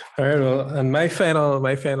 All right. Well, and my final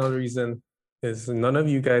reason is none of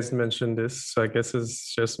you guys mentioned this, so I guess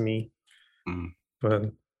it's just me.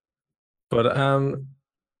 But how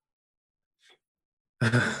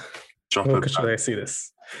should I say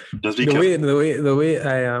this? The way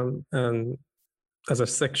I am as a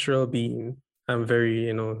sexual being, I'm very,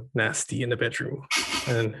 you know, nasty in the bedroom,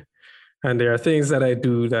 and there are things that I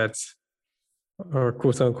do that are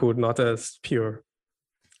quote unquote not as pure.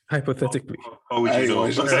 Hypothetically. How would you know?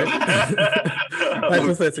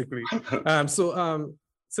 Hypothetically.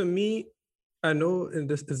 To me, I know in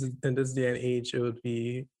this day and age, it would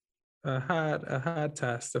be a hard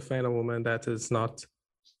task to find a woman that is not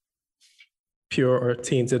pure or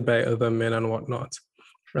tainted by other men and whatnot.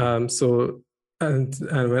 And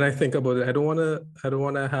when I think about it, I don't want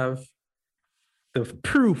to have the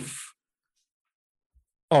proof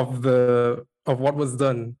of what was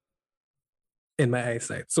done in my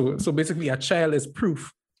eyesight. So basically, a child is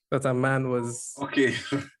proof that a man was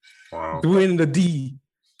doing the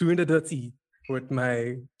dirty with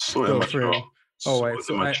my girlfriend. Oh, right.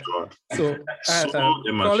 So I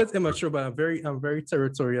call it immature, but I'm very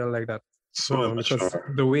territorial like that. Because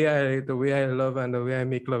the way I love and the way I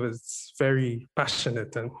make love is very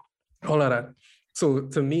passionate and all of that. So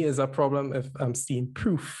to me, it's a problem if I'm seeing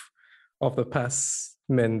proof of the past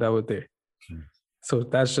men that were there. So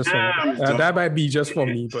that's just that might be just for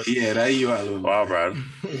me, but that you alone. Wow, Brad.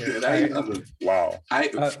 Wow. I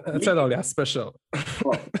said all that special.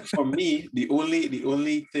 For me, the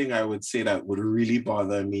only thing I would say that would really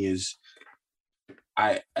bother me is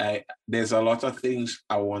I there's a lot of things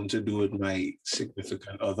I want to do with my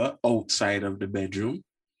significant other outside of the bedroom.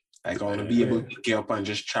 Like I want to be able to get up and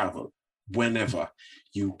just travel whenever.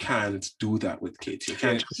 You can't do that with kids. You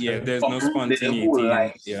can't. There's no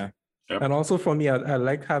spontaneity. Yep. And also for me, I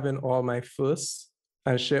like having all my firsts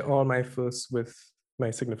and share all my firsts with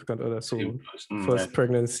my significant other. So first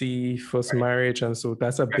pregnancy, first marriage, and so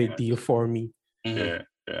that's a big deal for me. Yeah.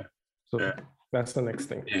 So that's the next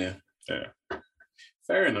thing. Yeah.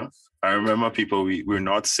 Fair enough. I remember people. We're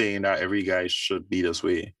not saying that every guy should be this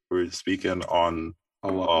way. We're speaking on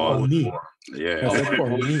me. Yeah.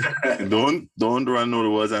 For me. Don't run over the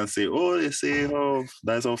words and say, oh, they say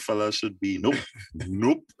that's how fellas should be. Nope.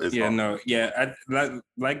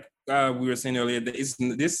 Like we were saying earlier,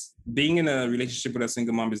 this being in a relationship with a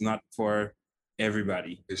single mom is not for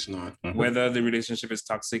everybody. It's not. Mm-hmm. Whether the relationship is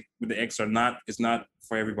toxic with the ex or not, it's not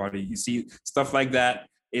for everybody. You see, stuff like that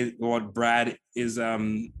is what Brad is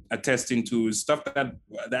attesting to. Stuff that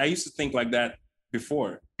I used to think like that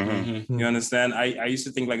before. Mm-hmm. You understand? I used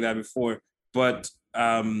to think like that before, but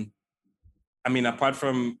I mean, apart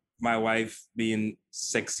from my wife being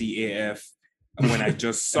sexy AF, when I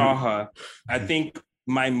just saw her, I think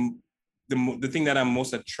the thing that I'm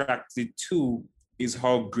most attracted to is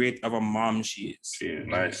how great of a mom she is. Yeah,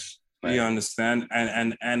 nice. You understand?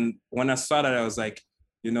 And when I saw that, I was like,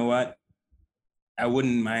 you know what? I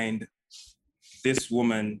wouldn't mind this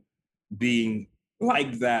woman being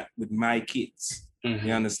like that with my kids. Mm-hmm.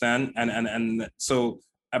 You understand? And so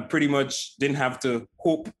I pretty much didn't have to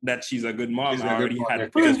hope that she's a good mom. I already had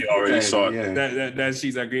it because you already saw that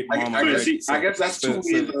she's a great mom. I guess that's two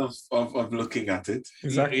ways of looking at it.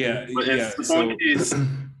 Exactly. Yeah. But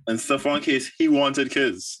in Stefan's case, he wanted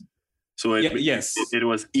kids. So it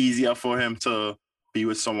was easier for him to be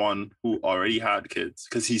with someone who already had kids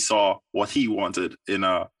because he saw what he wanted in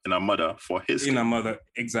a mother for his kids. A mother,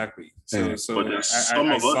 exactly. So but I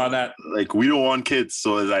saw that. Like, we don't want kids,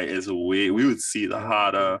 so it's a way we would see the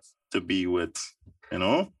harder to be with,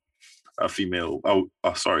 a female.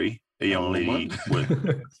 A young lady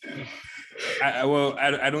with.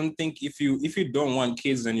 I don't think if you don't want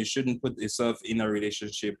kids, then you shouldn't put yourself in a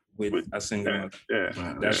relationship with a single mother.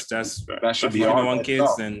 That should be. If you don't want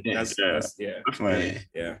kids, then that's definitely.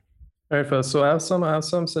 Yeah. All right, first. So I have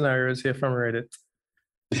some scenarios here from Reddit.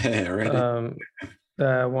 Yeah, Reddit.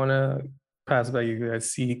 That I want to pass by you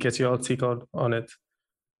guys. Get your take on it.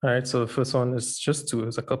 All right. So the first one is just two.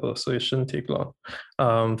 It's a couple, so it shouldn't take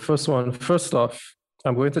long. First off,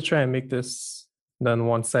 I'm going to try and make this done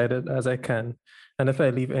one-sided as I can. And if I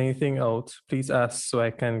leave anything out, please ask so I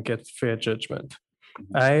can get fair judgment.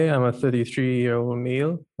 I am a 33-year-old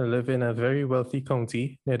male. I live in a very wealthy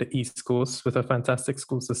county near the East Coast with a fantastic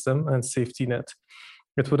school system and safety net.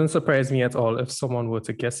 It wouldn't surprise me at all if someone were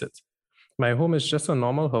to guess it. My home is just a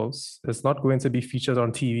normal house. It's not going to be featured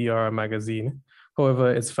on TV or a magazine.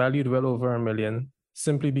 However, it's valued well over $1 million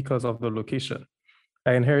simply because of the location.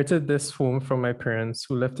 I inherited this home from my parents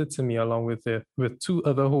who left it to me along with two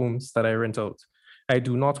other homes that I rent out. I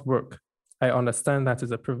do not work. I understand that is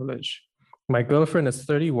a privilege. My girlfriend is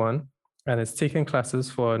 31 and is taking classes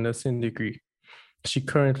for a nursing degree. She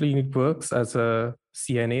currently works as a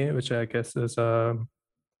CNA, which I guess is a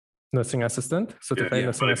nursing assistant, certified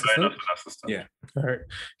nursing assistant. Yeah. All right.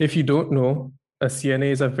 If you don't know, a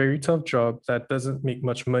CNA is a very tough job that doesn't make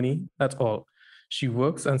much money at all. She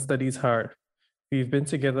works and studies hard. We've been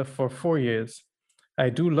together for 4 years. I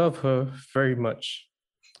do love her very much.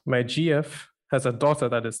 My GF has a daughter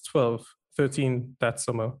that is 13 that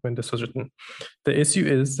summer when this was written. The issue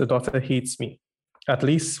is the daughter hates me. At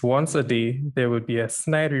least once a day, there would be a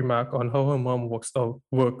snide remark on how her mom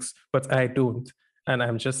works, but I don't, and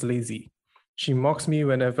I'm just lazy. She mocks me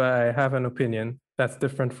whenever I have an opinion that's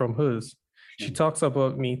different from hers. She talks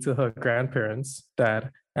about me to her grandparents,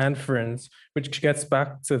 dad, and friends, which gets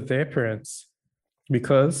back to their parents.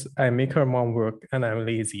 Because I make her mom work and I'm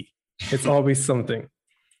lazy. It's always something.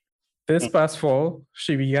 This past fall,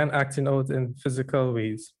 she began acting out in physical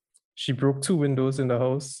ways. She broke 2 windows in the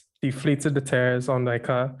house, deflated the tires on my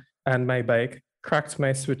car and my bike, cracked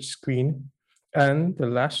my switch screen, and the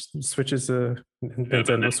last switch is a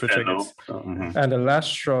Nintendo Switch, I guess. Mm-hmm. And the last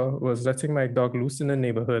straw was letting my dog loose in the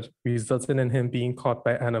neighborhood, resulting in him being caught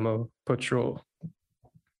by Animal Patrol.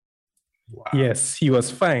 Wow. Yes, he was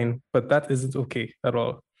fine, but that isn't okay at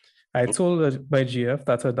all. I told my GF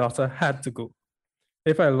that her daughter had to go.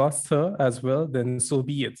 If I lost her as well, then so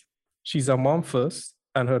be it. She's a mom first,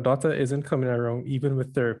 and her daughter isn't coming around even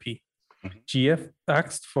with therapy. GF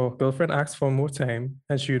girlfriend asked for more time,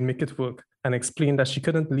 and she would make it work, and explained that she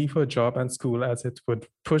couldn't leave her job and school as it would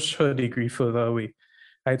push her degree further away.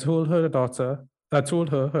 I told her her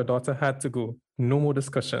daughter had to go. No more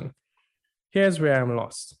discussion. Here's where I'm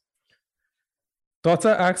lost. Daughter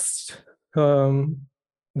asked the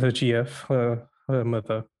GF, her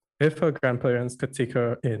mother, if her grandparents could take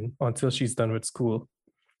her in until she's done with school.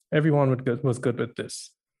 Everyone was good with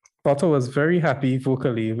this. Daughter was very happy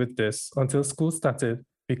vocally with this until school started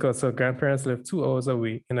because her grandparents lived 2 hours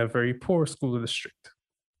away in a very poor school district.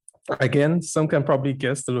 Again, some can probably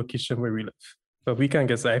guess the location where we live, but we can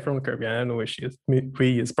guess. I'm from the Caribbean. I don't know where she is. Where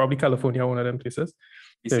he is. Probably California, one of them places.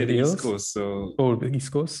 You said the East Coast, so... Oh, the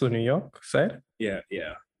East Coast, so New York side? Yeah.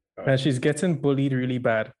 And she's getting bullied really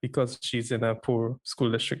bad because she's in a poor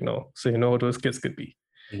school district now. So you know how those kids could be.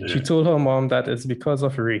 Yeah. She told her mom that it's because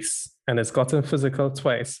of race and it's gotten physical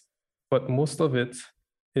twice. But most of it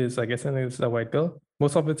is, I guess, and it's a white girl.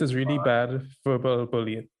 Most of it is really bad verbal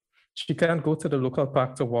bullying. She can't go to the local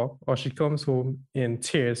park to walk, or she comes home in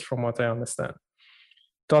tears, from what I understand.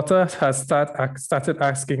 Daughter has started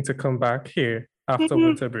asking to come back here after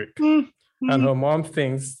winter break. And her mom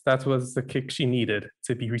thinks that was the kick she needed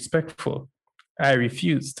to be respectful. I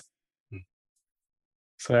refused.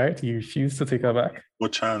 So, right, you refused to take her back?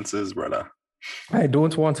 What chances, brother? I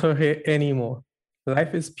don't want her here anymore.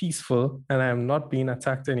 Life is peaceful and I am not being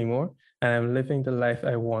attacked anymore, and I'm living the life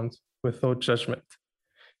I want without judgment.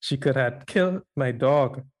 She could have killed my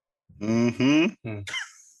dog. Mm-hmm.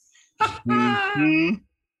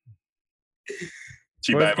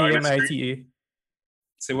 What is AMITA?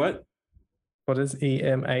 Say what? What is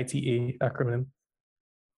AMITA acronym?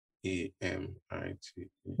 AMITA.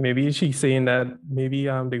 Maybe she's saying that maybe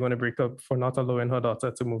they're going to break up for not allowing her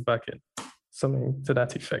daughter to move back in. Something to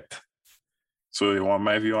that effect. So you want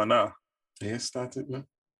my view on that? Yeah, start it, man.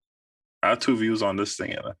 I have 2 views on this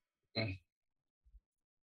thing,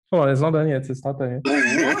 Oh, it's not done yet. It's not done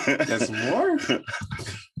yet. There's more?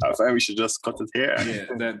 I think we should just cut it here.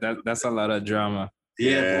 Yeah, that's a lot of drama.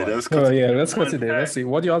 Yeah, let's cut it there. Let's see.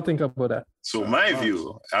 What do y'all think about that? So my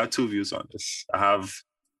view, I have 2 views on this. I have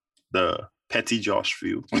the petty Josh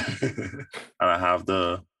view, and I have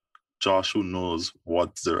the Josh who knows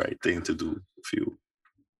what's the right thing to do view.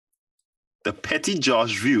 The petty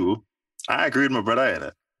Josh view, I agree with my brother in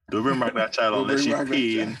it. Don't bring back that child unless she's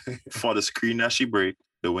paying for the screen that she break,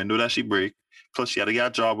 the window that she break. Plus, she had to get a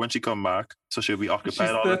job when she come back, so she'll be occupied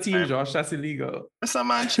all the time. She's 13, Josh. That's illegal. Listen,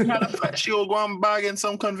 man, she'll go and bag in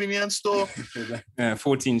some convenience store.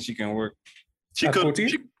 14, she can work. She could.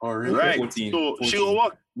 14? Right. 14, so 14. she'll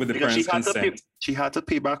work. With the parents' consent. She had to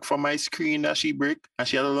pay back for my screen that she break, and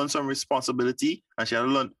she had to learn some responsibility, and she had to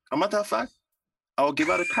learn. As a matter of fact, I'll give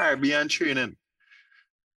her the Caribbean training.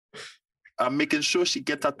 I'm making sure she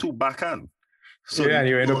get her 2 backhand. So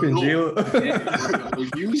you end up in jail.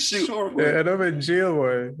 You sure? You end up in jail,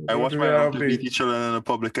 boy. I watch my uncle beat each other in the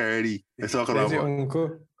public already. It's talking about your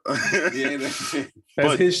uncle.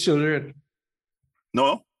 That's his children.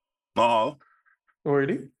 No, not all. Oh,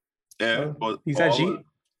 really? Yeah, but he's a G.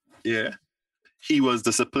 Yeah, he was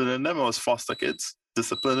disciplining them. It was foster kids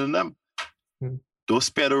disciplining them. Don't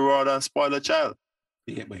spare the rod and spoil the child.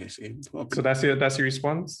 Yeah, but so that's your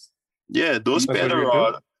response. Yeah, don't spare the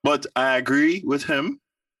rod. But I agree with him.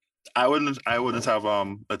 I wouldn't have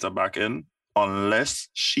let her back in unless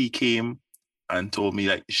she came and told me,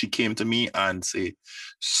 like, she came to me and say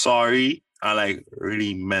sorry and like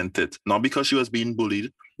really meant it. Not because she was being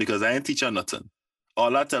bullied, because I didn't teach her nothing.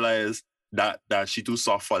 All I tell her is that she too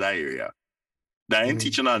soft for that area. That ain't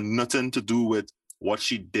teaching her nothing to do with what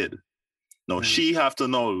she did. No, she have to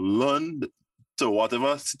now learn to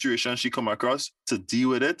whatever situation she come across to deal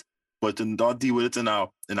with it, but to not deal with it in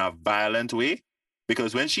a violent way.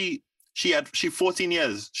 Because when she 14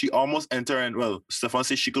 years, she almost entered, well, Stefan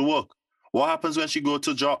says she could work. What happens when she go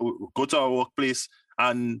to a workplace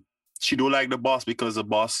and she don't like the boss because the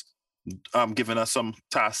boss giving her some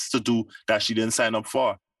tasks to do that she didn't sign up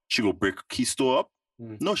for? She go break key store up?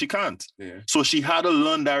 No, she can't. Yeah. So she had to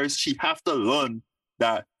learn she have to learn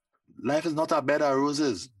that life is not a bed of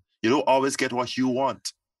roses. You don't always get what you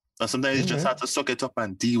want. And sometimes you just have to suck it up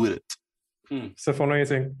and deal with it. So, for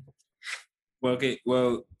anything. Well, okay.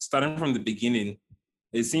 Well, starting from the beginning,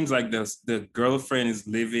 it seems like the girlfriend is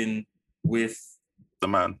living with the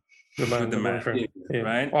man. The man. Yeah.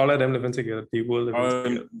 Right? All of them living together. People living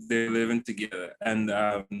together. They're living together. And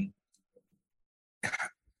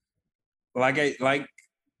like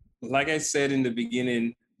I said in the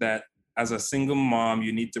beginning, that as a single mom,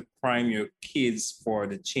 you need to prime your kids for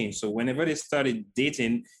the change. So whenever they started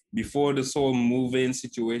dating, before this whole move-in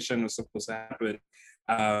situation was supposed to happen,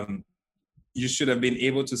 you should have been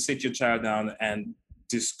able to sit your child down and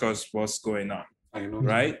discuss what's going on,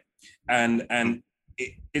 right? And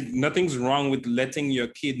nothing's wrong with letting your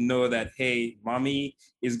kid know that, hey, mommy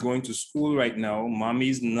is going to school right now.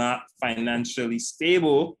 Mommy's not financially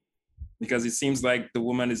stable, because it seems like the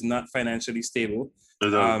woman is not financially stable.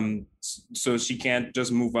 So she can't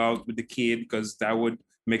just move out with the kid, because that would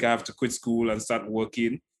make her have to quit school and start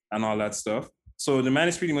working and all that stuff. So the man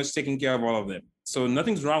is pretty much taking care of all of them. So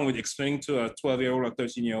nothing's wrong with explaining to a 12-year-old or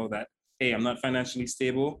 13-year-old that, hey, I'm not financially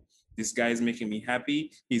stable. This guy is making me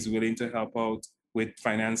happy. He's willing to help out with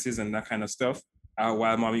finances and that kind of stuff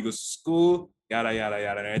while mommy goes to school, yada, yada,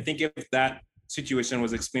 yada. And I think if that situation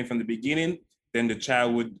was explained from the beginning, then the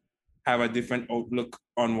child would have a different outlook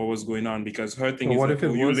on what was going on, because her thing is like,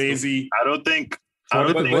 oh, you're lazy. I don't think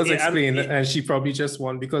it was explained, and she probably just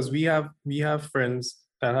won, because we have friends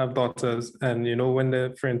that have daughters, and you know, when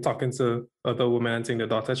the friend talking to other women and saying the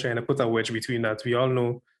daughter trying to put a wedge between that, we all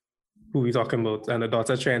know who we're talking about, and the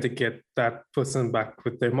daughter trying to get that person back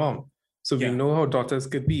with their mom. So we know how daughters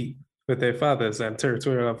could be with their fathers and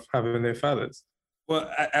territorial of having their fathers. Well,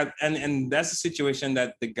 and that's a situation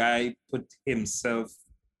that the guy put himself,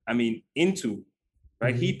 into,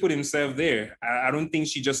 right? He put himself there. I don't think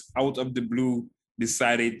she just out of the blue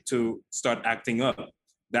decided to start acting up.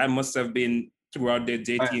 That must have been throughout their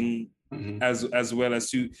dating as well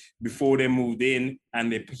as before they moved in,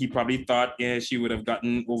 and he probably thought, she would have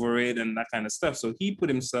gotten over it and that kind of stuff. So he put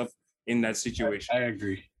himself in that situation. I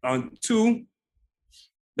agree. Two,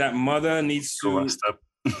 that mother needs to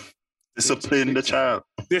discipline the child.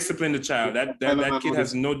 Discipline the child. That kid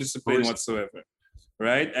has no discipline whatsoever.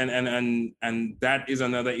 Right. And that is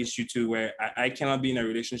another issue too, where I cannot be in a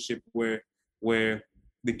relationship where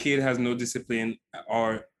the kid has no discipline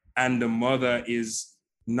and the mother is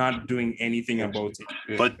not doing anything about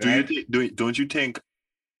it. But don't you think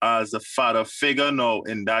as a father figure now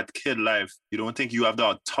in that kid life, you don't think you have the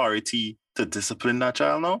authority to discipline that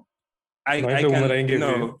child now? I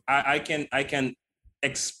can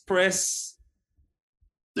express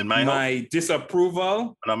my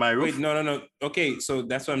disapproval. On my roof? Wait, no. Okay, so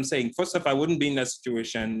that's what I'm saying. First off, I wouldn't be in that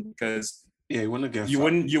situation, because you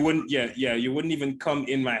wouldn't even come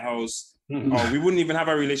in my house, or we wouldn't even have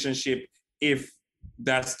a relationship if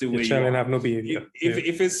that's the way you are. Have no behavior.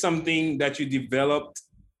 If it's something that you developed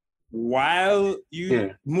while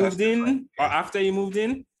you moved in or after you moved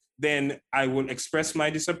in, then I will express my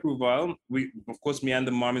disapproval. Of course, me and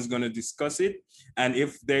the mom is going to discuss it. And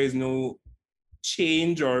if there is no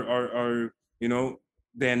change or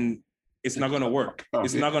then it's not going to work. Okay.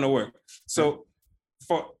 It's not going to work. So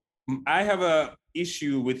I have a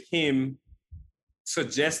issue with him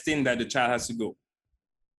suggesting that the child has to go.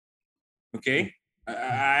 Okay?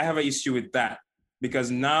 I have an issue with that,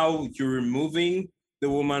 because now you're removing the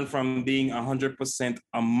woman from being 100%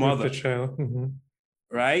 a mother. With the child.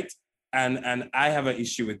 Right? And I have an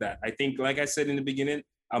issue with that. I think, like I said in the beginning,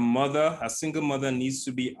 a single mother needs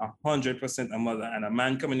to be 100% a mother, and a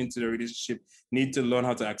man coming into the relationship needs to learn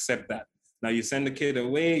how to accept that. Now you send the kid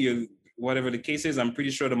away, whatever the case is, I'm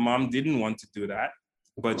pretty sure the mom didn't want to do that,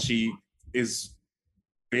 but she is,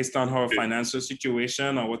 based on her financial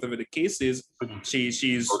situation or whatever the case is,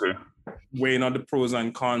 she's weighing on the pros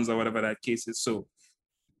and cons or whatever that case is. So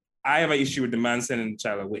I have an issue with the man sending the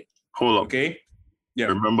child away. Hold up. Okay? Yeah.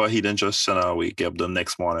 Remember, he didn't just send her away, get up the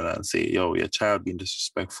next morning and say, yo, your child being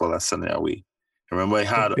disrespectful, that's sending her away. Remember, he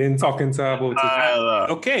had been talking to her about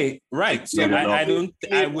it. Okay, right. So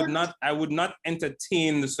I would not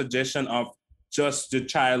entertain the suggestion of just the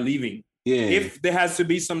child leaving. Yeah. If there has to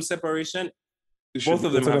be some separation, both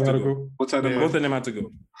of them have to go. Both of them have to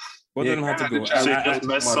go. Both of them have to go. So you just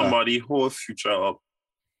mess somebody's whole future up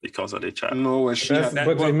because of the child. No,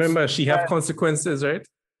 but remember, she have consequences, right?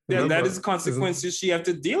 Yeah, that is consequences she have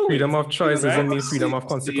to deal with. Freedom of choice doesn't mean freedom of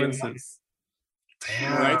consequences.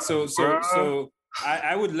 Damn, right? So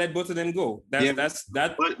I would let both of them go. That's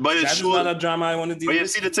not a drama I want to deal with. But you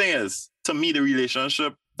see, the thing is, to me, the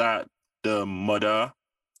relationship that the mother,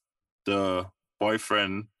 the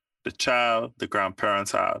boyfriend, the child, the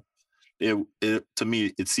grandparents have, to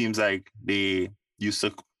me, it seems like they used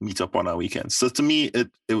to meet up on our weekends. So to me,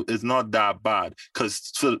 it's not that bad,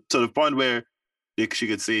 because to the point where he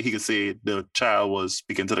could say the child was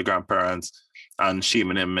speaking to the grandparents and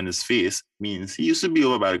shaming him in his face means he used to be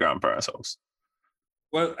over by the grandparents' house.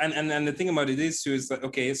 Well, and the thing about it is too, is like,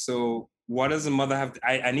 okay, so what does the mother have?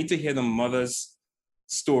 I need to hear the mother's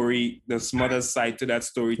story, the mother's side to that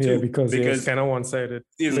story too. Yeah, because it's kind of one-sided.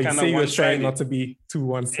 It's like kind of one-sided. Trying not to be too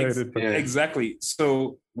one-sided. Exactly.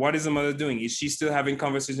 So what is the mother doing? Is she still having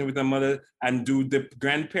conversation with the mother? And do the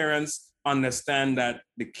grandparents understand that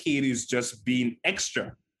the kid is just being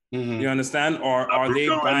extra? You understand? Or are they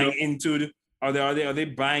buying into are they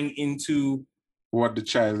buying into what the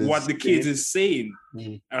child is, what the kid is saying?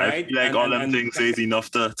 All right. I feel like all them things is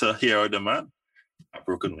enough to hear the man. A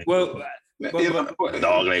broken wing. Well,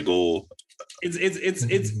 dog like go.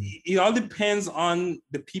 It all depends on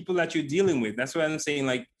the people that you're dealing with. That's what I'm saying.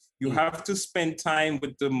 Like, you have to spend time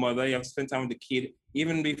with the mother. You have to spend time with the kid,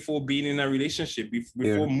 even before being in a relationship,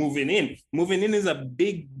 before moving in. Moving in is a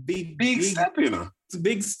big step, you know. It's a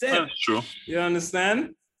big step. That's true. You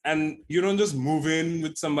understand? And you don't just move in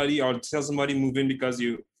with somebody or tell somebody move in because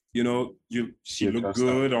she look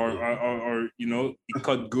good or it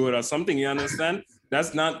cut good or something. You understand?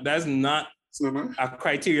 That's not a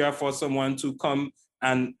criteria for someone to come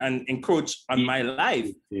and encroach on my life.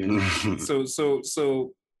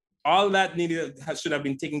 So all that should have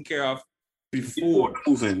been taken care of before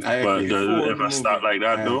moving. But if I start like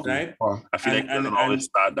that though, right? I feel like it doesn't always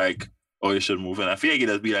start like, oh, you should move in. I feel like it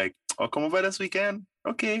does be like, oh, come over this weekend.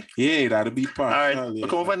 Okay. Yeah, that'll be part. All right.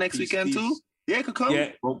 Come over next weekend too. Yeah, you could come.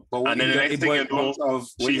 Yeah. But and then the next thing you know,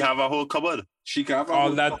 she have a whole cupboard. She can have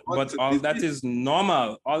all that, but all that is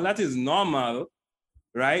normal. All that is normal,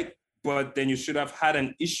 right? But then you should have had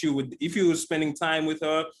an issue with, if you were spending time with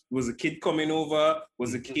her, was a kid coming over,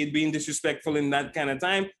 was a kid being disrespectful in that kind of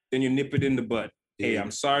time, then you nip it in the bud. Yeah. Hey, I'm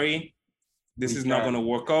sorry. This is not going to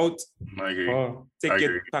work out. I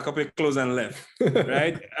agree. Pack up your clothes and left.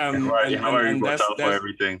 Right? And that's for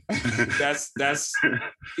everything. that's that's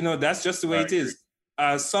just the way it is.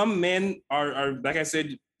 Some men are like I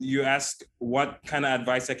said, you ask what kind of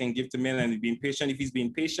advice I can give to men and being patient. If he's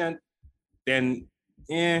being patient, then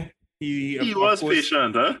he was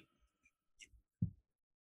patient, huh?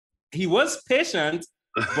 He was patient,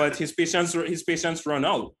 but his patience run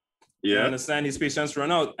out. Yeah. You understand? His patience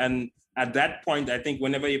run out. And at that point, I think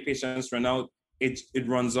whenever your patience run out, it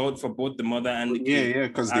runs out for both the mother and the kid. Yeah,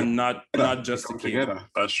 because not just the kid. Together.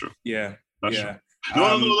 That's true. Yeah. That's true.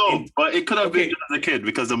 No. But it could have been just a kid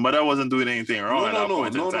because the mother wasn't doing anything wrong.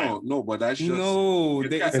 No. But that's just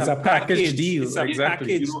it's a package deal. It's a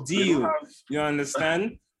package deal. You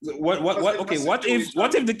understand? What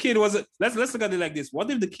if the kid was let's look at it like this. What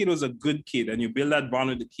if the kid was a good kid and you build that bond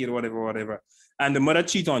with the kid or whatever, and the mother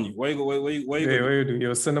cheat on you? What you do?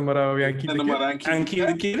 You send the mother away and keep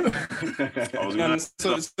the kid.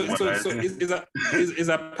 So it's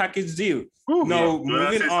a package deal. Now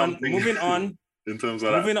moving on. In terms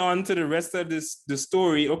of moving on to the rest of the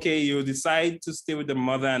story, okay, you decide to stay with the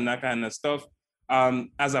mother and that kind of stuff.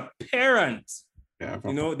 As a parent,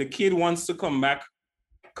 the kid wants to come back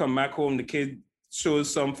home. The kid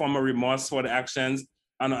shows some form of remorse for the actions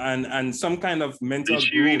and some kind of mental. Did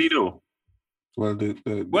she really do? Well,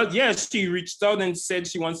 yes, she reached out and said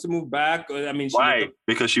she wants to move back. I mean, why?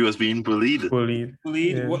 Because she was being bullied.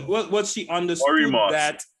 Yeah. What she understood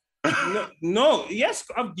that. No, yes,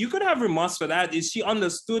 you could have remorse for that. Is she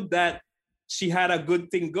understood that she had a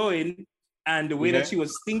good thing going, and the way that she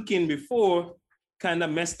was thinking before kind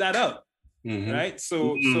of messed that up, right?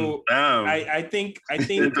 So I think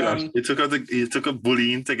it took a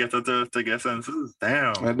bullying to get her to get senses.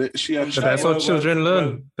 Damn, that's what children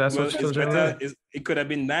learn. That's what children learn. It could have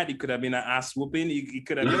been that. It could have been an ass whooping. It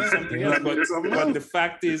could have been something else. But the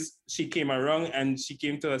fact is, she came around and she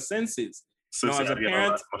came to her senses. Now, as a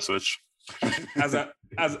parent,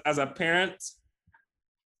 as a parent,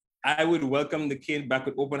 I would welcome the kid back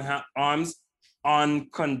with open arms on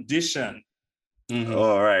condition.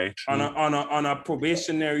 All right. On a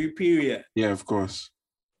probationary period. Yeah, of course.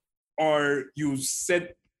 Or you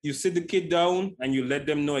sit the kid down and you let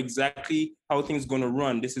them know exactly how things gonna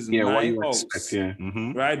run. This is my house.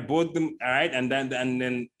 Right? Both them, all right, and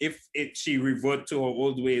then if she revert to her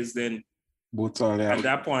old ways, then at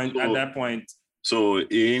that point. So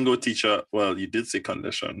you ain't go teach her. Well, you did say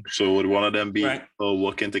condition. So would one of them be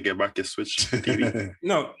working to get back the switch TV?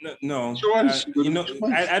 No. I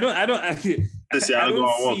don't see.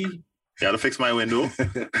 You gotta fix my window.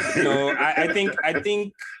 No, I think. I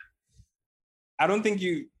don't think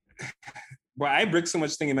you. Well, I break so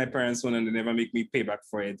much thing in my parents' phone and they never make me pay back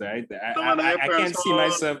for it. Right? I can't see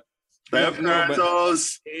myself. Their parents'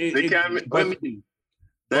 house. They can't.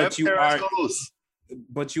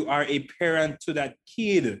 But you are a parent to that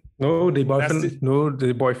kid. No, the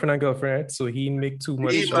boyfriend and girlfriend. So he make too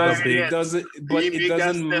much. It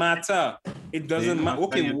doesn't matter. It doesn't matter.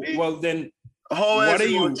 Okay, well then, how else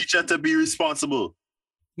you want teacher to be responsible?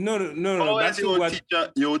 No. That's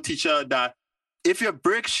your teacher that if you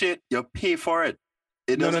break shit, you pay for it.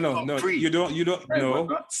 No. Free. You don't. No.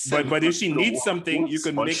 But if she needs something, you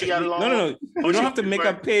can make it. No. You don't have to make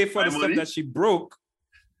her pay for the stuff that she broke.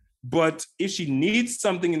 But if she needs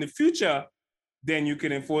something in the future, then you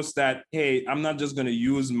can enforce that. Hey, I'm not just going to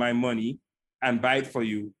use my money and buy it for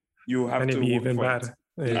you. You have to work for bad.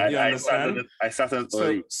 It. Yeah. You understand? I started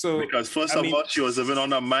because first of all, she was living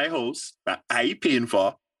under my house that I paying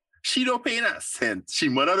for. She don't pay that cent. She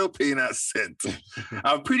mother don't pay that cent.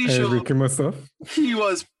 I'm pretty sure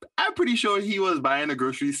I'm pretty sure he was buying the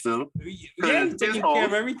groceries still. Yeah, he's taking care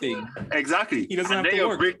of everything. Exactly. He doesn't have to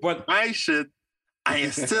work. But my shit, I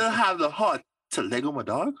still have the heart to Lego my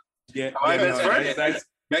dog. Yeah. My best friend.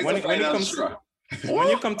 When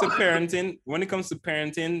it comes to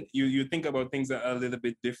parenting, you think about things that are a little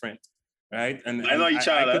bit different, right? And I know each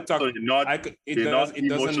other. It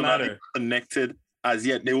doesn't matter. Connected as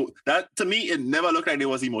yet. That to me, it never looked like they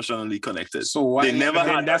was emotionally connected. So why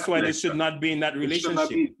that's why they should not be in that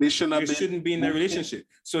relationship. They shouldn't be in that relationship.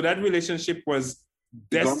 So that relationship was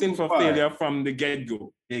destined for failure from the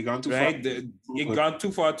get-go. It gone too far. It got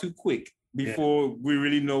too far too quick before we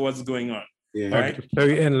really know what's going on. Yeah. Right. Let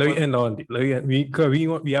me end on.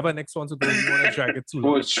 We have a next one to go. We want to drag it too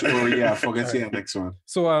long. Forget the next one.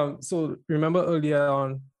 So remember earlier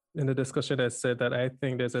on in the discussion I said that I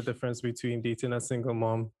think there's a difference between dating a single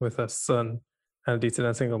mom with a son and dating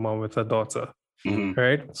a single mom with a daughter. Mm-hmm.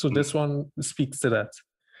 Right? So this one speaks to that.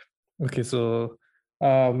 Okay, so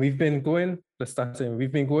we've been going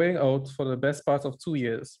out for the best part of 2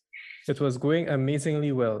 years. It was going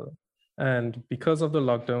amazingly well. And because of the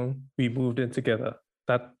lockdown, we moved in together.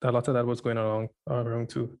 A lot of that was going around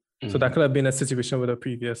too. Mm-hmm. So that could have been a situation with a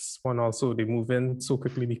previous one also. They move in so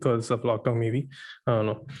quickly because of lockdown, maybe. I don't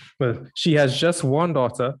know. But she has just one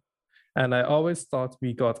daughter, and I always thought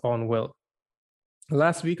we got on well.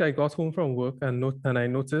 Last week, I got home from work and I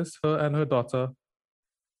noticed her and her daughter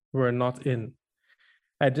were not in.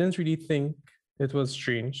 I didn't really think it was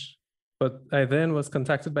strange, but I then was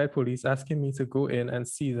contacted by police asking me to go in and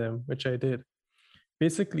see them, which I did.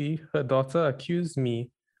 Basically, her daughter accused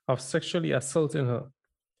me of sexually assaulting her.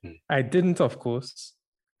 I didn't, of course,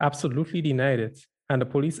 absolutely denied it. And the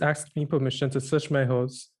police asked me permission to search my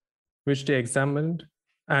house, which they examined,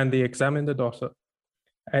 and they examined the daughter.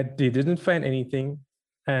 They didn't find anything,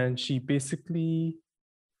 and she basically...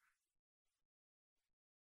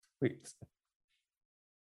 They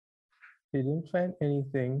didn't find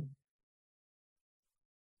anything.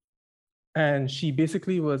 And she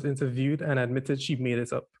basically was interviewed and admitted she made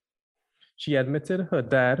it up. She admitted her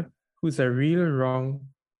dad, who's a real wrong...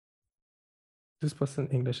 This person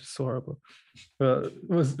English is so horrible.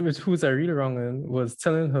 Who's a real wrong and was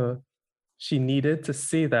telling her she needed to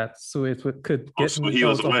say that so it could get me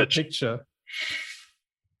out of the picture.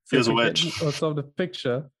 He was a witch. Out of the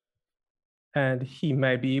picture, and he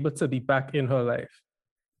might be able to be back in her life.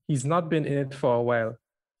 He's not been in it for a while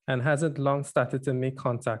and hasn't long started to make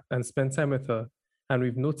contact and spend time with her. And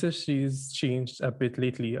we've noticed she's changed a bit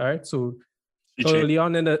lately. All right. So early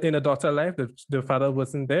on in the daughter life, the father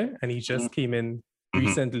wasn't there and he just came in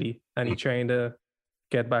recently and he trying to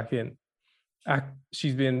get back in. Her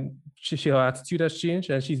attitude has changed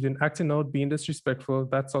and she's been acting out, being disrespectful,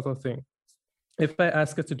 that sort of thing. If I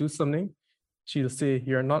ask her to do something, she'll say,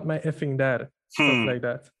 "You're not my effing dad." Stuff like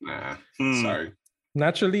that. Sorry.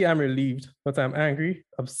 Naturally, I'm relieved, but I'm angry,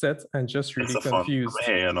 upset, and just really confused.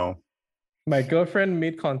 My girlfriend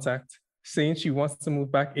made contact saying she wants to move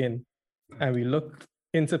back in, and we look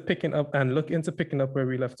into picking up where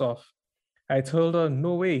we left off. I told her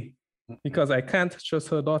no way, because I can't trust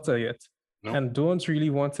her daughter yet, and don't really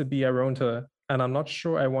want to be around her, and I'm not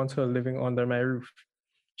sure I want her living under my roof.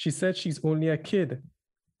 She said she's only a kid,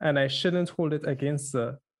 and I shouldn't hold it against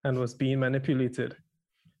her, and was being manipulated.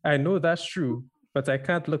 I know that's true, but I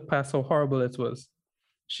can't look past how horrible it was.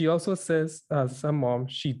 She also says, as a mom,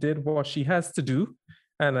 she did what she has to do,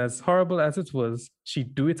 and as horrible as it was,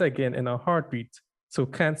 she'd do it again in a heartbeat, so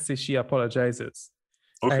can't say she apologizes.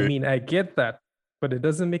 Okay. I mean, I get that, but it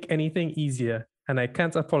doesn't make anything easier, and I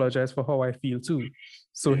can't apologize for how I feel too.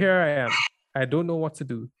 So here I am. I don't know what to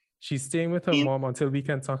do. She's staying with her mom until we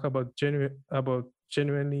can talk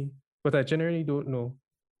genuinely, but I genuinely don't know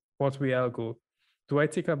what way I'll go. do I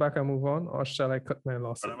take her back and move on, or shall I cut my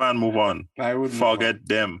losses? Man, move on. I would forget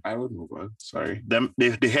them. I would move on. Sorry. Them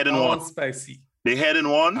they head in one. Spicy. They head in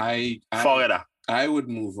one. Forget that. I would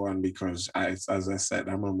move on because as I said,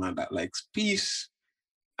 I'm a man that likes peace,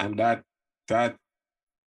 and that's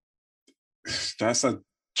a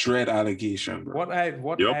dread allegation, bro.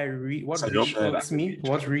 What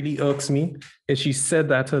really irks me is she said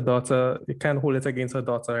that her daughter, you can't hold it against her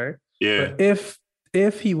daughter, right? Yeah. But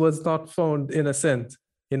if he was not found innocent,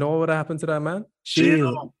 you know what would happen to that man?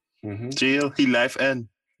 Jail. Jail. He life end.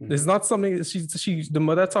 It's not something the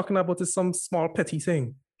mother talking about is some small petty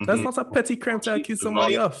thing. That's not a petty crime to accuse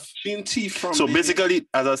somebody of. So basically,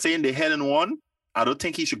 as I was saying, they head in one. I don't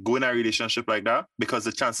think he should go in a relationship like that because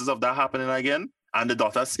the chances of that happening again, and the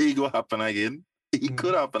daughter say it will happen again, it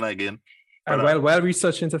could happen again. And while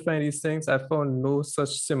researching to find these things, I found no such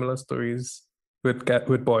similar stories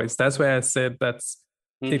with boys. That's why I said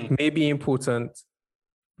it may be important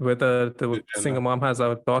whether the single mom has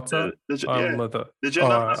a daughter or a mother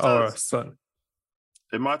or a son.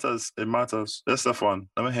 It matters. That's the fun.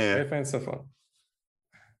 Let me hear. I find so fun.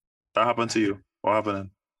 That happened to you. What happened?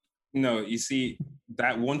 No, you see,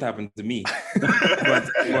 that won't happen to me.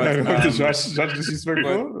 Josh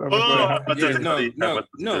disrespectful?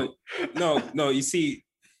 No. You see,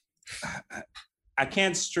 I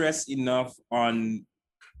can't stress enough on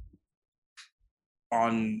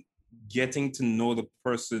getting to know the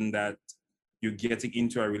person that you're getting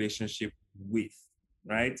into a relationship with,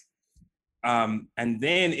 right? And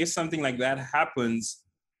then if something like that happens,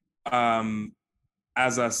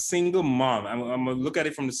 as a single mom, I'm gonna look at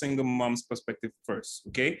it from the single mom's perspective first,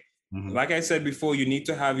 okay? Mm-hmm. Like I said before, you need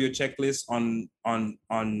to have your checklist on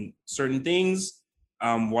certain things,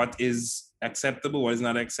 what is acceptable, what is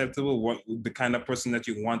not acceptable, what the kind of person that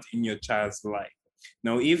you want in your child's life.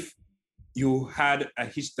 Now, if you had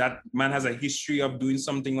that man has a history of doing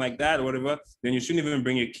something like that or whatever, then you shouldn't even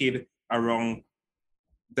bring your kid around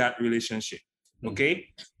that relationship, okay?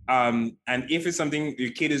 And if it's something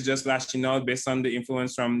your kid is just lashing out based on the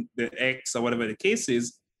influence from the ex or whatever the case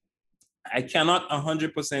is, I cannot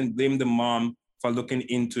 100% blame the mom for looking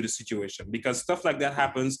into the situation, because stuff like that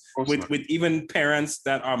happens with even parents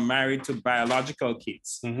that are married to biological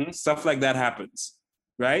kids. Mm-hmm. Stuff like that happens,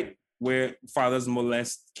 right? Where fathers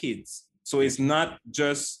molest kids. So it's not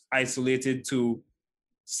just isolated to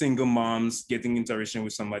single moms getting into a relationship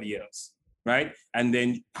with somebody else, right? And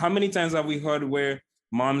then how many times have we heard where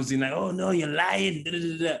moms deny, oh no, you're lying,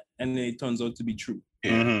 and then it turns out to be true.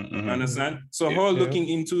 Understand? So her looking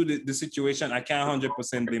into the situation, I can't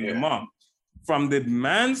 100% blame the mom. From the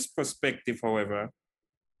man's perspective, however,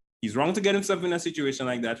 he's wrong to get himself in a situation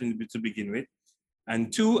like that to begin with.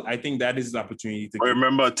 And two, I think that is the opportunity to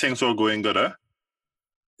remember things were going good, huh?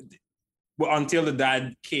 Well, until the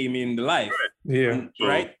dad came in the life.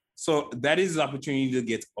 Right? So that is the opportunity to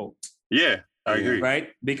get out. Yeah, I agree. Right?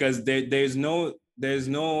 Because there's no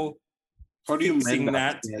how do you fixing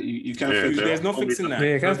that. You can't there's no fixing that.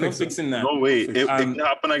 There's no fixing that. No way. It can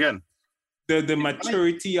happen again. The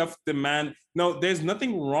maturity of the man. No, there's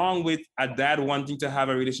nothing wrong with a dad wanting to have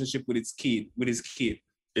a relationship with his kid.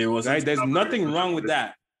 It was right. There's nothing wrong with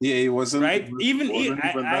that. Yeah, it wasn't. Right.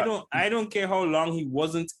 I don't care how long he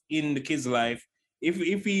wasn't in the kid's life.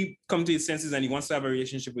 If he come to his senses and he wants to have a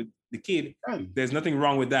relationship with the kid, there's nothing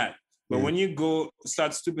wrong with that. But when you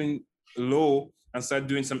start stooping low and start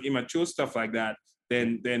doing some immature stuff like that,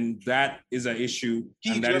 then that is an issue,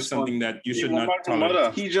 and that is something that you should not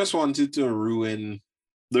tolerate. He just wanted to ruin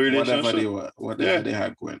the relationship, whatever they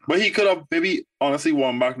had going on. But he could have maybe honestly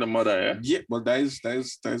won back the mother, yeah, but that is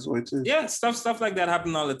what it is. Yeah, stuff like that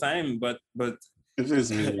happen all the time, but if it's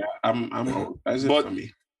me, I'm out. That's it for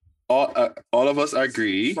me. All of us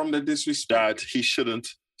agree from the disrespect that he shouldn't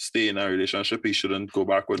stay in a relationship. He shouldn't go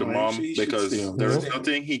back with the mom because there's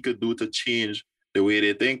nothing he could do to change the way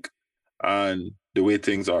they think and the way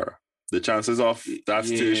things are. The chances of that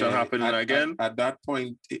situation happening again at that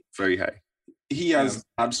point, very high. He has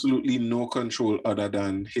absolutely no control other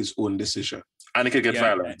than his own decision, and it could get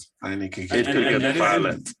violent.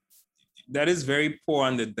 That is very poor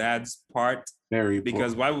on the dad's part. Very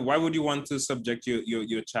because poor. Why would you want to subject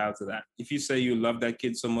your child to that? If you say you love that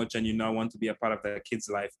kid so much and you now want to be a part of that kid's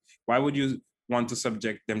life, why would you want to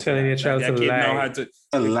subject them telling your child that to kid lie? Now had to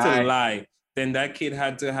lie. Then that kid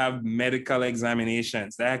had to have medical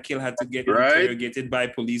examinations. That kid had to get interrogated by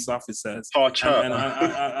police officers. Torture. And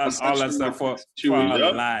all that stuff for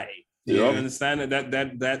a lie. You understand?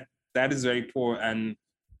 That is very poor and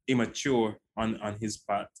immature on his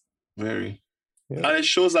part. Very. Yeah. And it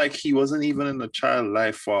shows like he wasn't even in the child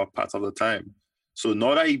life for part of the time. So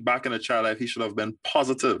now that he's back in the child life, he should have been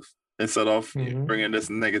positive instead of bringing this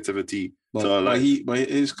negativity but, to our life. But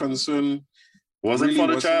his concern wasn't really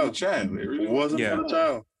for the child. It really wasn't for the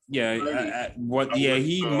child. Yeah,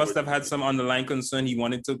 he must have had some underlying concern. He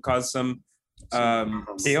wanted to cause some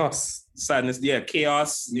chaos, sadness. Yeah,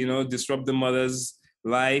 chaos. Disrupt the mother's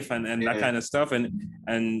life and that kind of stuff.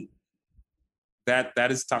 And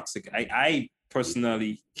that is toxic. I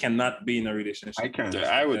personally cannot be in a relationship. I can't.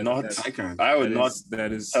 I would not. I can't. I would not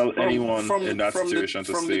tell anyone in that situation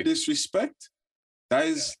to from stay. The disrespect. That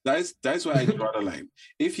is why I draw the line.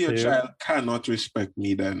 If your child cannot respect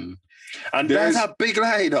me, then that's a big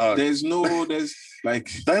lie, dog. There's not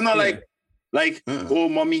like oh,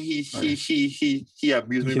 mommy, he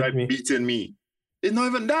abused me by beating me. It's not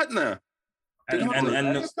even that now.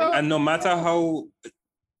 And no matter how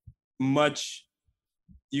much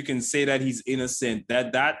you can say that he's innocent,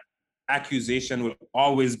 that accusation will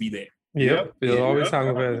always be there. They'll always hang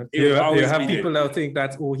over. You have people that think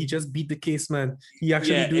that, oh, he just beat the case, man. He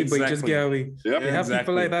actually do it, but he just get away. They have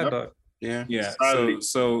people like that, dog. Yeah.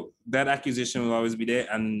 So that accusation will always be there,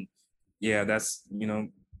 and that's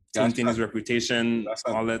tainting his reputation,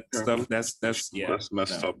 all that stuff. That's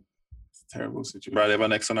messed up. It's a terrible situation. Right, have a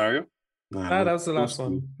next scenario? That was the last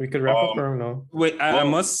one. We could wrap up for him now. Wait, I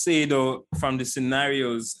must say though, from the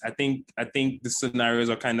scenarios, I think the scenarios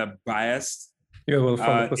are kind of biased. Yeah, well,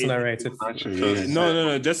 from the person I rated.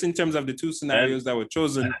 No. Just in terms of the two scenarios that were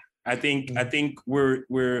chosen, I think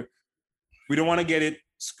we don't want to get it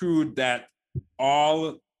screwed that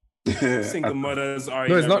all single mothers are.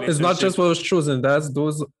 No, it's not just what was chosen. That's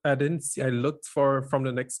those I didn't see. I looked for from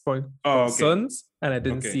the next point. Sons, and I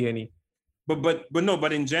didn't see any.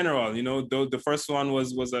 But in general, the first one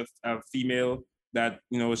was a female that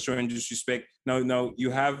was showing disrespect. Now you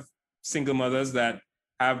have single mothers that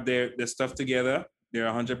have their stuff together. They're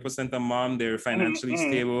 100% a mom. They're financially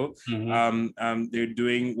stable. They're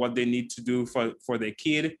doing what they need to do for their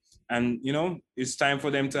kid, and it's time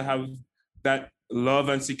for them to have that love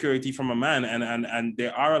and security from a man. And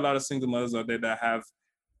there are a lot of single mothers out there that have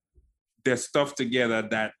their stuff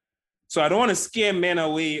together. So I don't want to scare men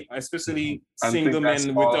away, especially single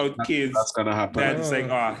men without kids. That's gonna happen. That's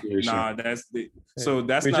so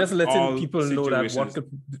that's we're not just letting all people know that what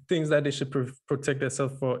things that they should protect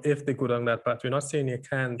themselves for if they go down that path. We're not saying you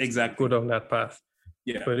can't go down that path.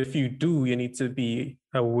 Yeah. But if you do, you need to be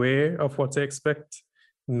aware of what to expect,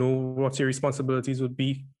 know what your responsibilities would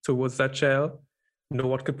be towards that child, know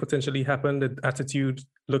what could potentially happen, the attitude,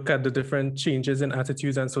 look at the different changes in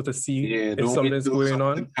attitudes and sort of see if something's going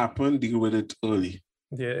on. Deal with it early.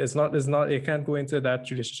 Yeah, it's not, you can't go into that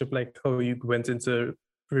relationship like how you went into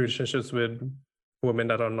relationships with women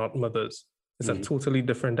that are not mothers. It's a totally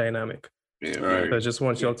different dynamic. Yeah, right. I just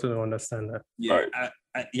want y'all to understand that. Yeah,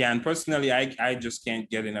 right. And personally, I just can't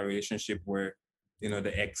get in a relationship where,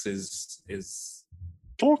 the ex is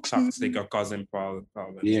toxic or causing problems.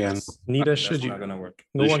 Yeah, neither should you. Not gonna work.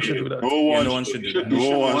 No one should do that. No one should do that.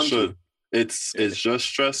 No one should. It's just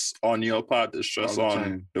stress on your part. It's stress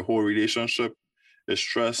on the whole relationship. It's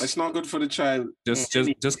stress. It's not good for the child.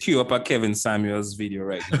 Just cue up a Kevin Samuels video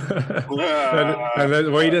right now. and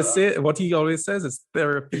then what he always says is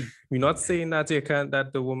therapy. We're not saying that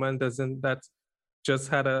that the woman that just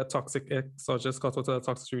had a toxic ex or just got out of a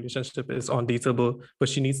toxic relationship is undateable, but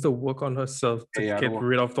she needs to work on herself to get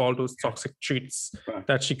rid of all those toxic traits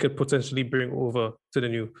that she could potentially bring over to the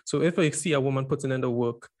new. So if I see a woman putting in the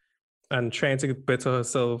work and trying to better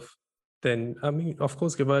herself, then of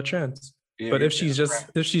course, give her a chance. Yeah, but if she's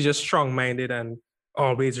just strong-minded and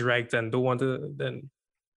always right and don't want to, then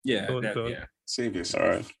don't. Save yourself. All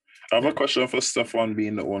right. I have a question for Stefan,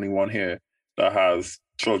 being the only one here that has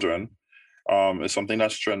children. It's something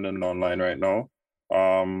that's trending online right now.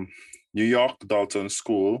 New York Dalton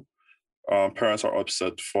School, parents are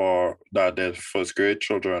upset for that their first grade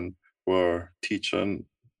children were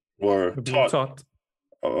taught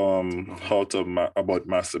about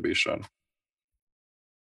masturbation.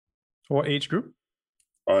 What age group?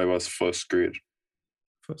 It was first grade.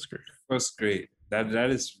 First grade. That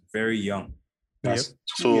is very young.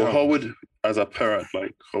 So young. How would, as a parent,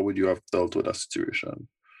 how would you have dealt with that situation?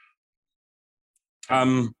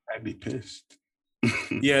 I'd be pissed.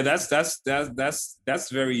 Yeah, that's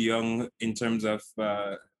very young in terms of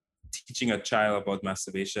teaching a child about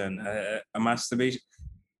masturbation.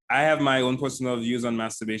 I have my own personal views on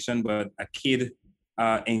masturbation, but a kid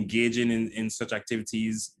engaging in such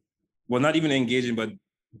activities, well, not even engaging, but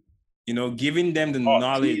giving them the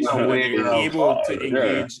knowledge so that they're able to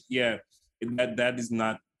engage. That is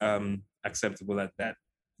not acceptable at that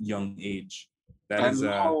young age.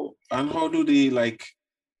 How do they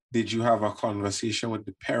did you have a conversation with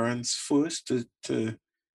the parents first to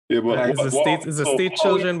Yeah, but it's a state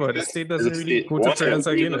children, but the state doesn't really go to parents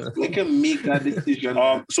again. They can make that decision.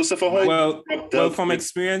 So for how from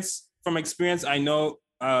experience, I know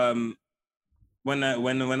when I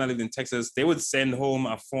lived in Texas, they would send home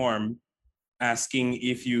a form asking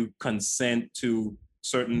if you consent to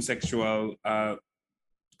certain sexual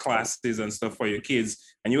classes and stuff for your kids,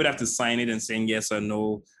 and you would have to sign it and saying yes or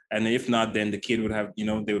no. And if not, then the kid would have, they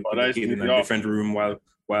would put the kid in a different room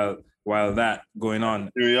while that going on.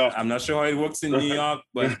 I'm not sure how it works in New York,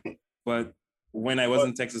 but when I was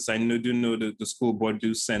in Texas, I do know that the school board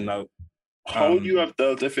do send out. How would you have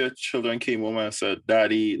dealt if your children came home and said,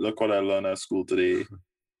 "Daddy, look what I learned at school today,"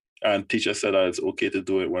 and teacher said that it's okay to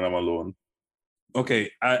do it when I'm alone?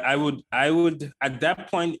 Okay, I would at that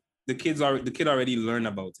point the kid already learned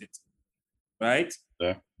about it, right?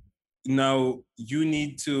 Yeah. Now you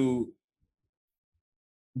need to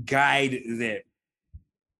guide them,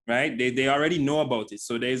 right? They already know about it,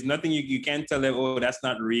 so there's nothing you can't tell them. Oh, that's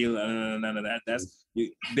not real. None of that.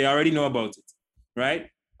 They already know about it, right?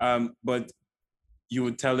 But you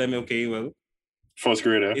would tell them, okay, well, first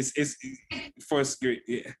grader. It's first grade.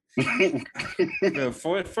 Yeah.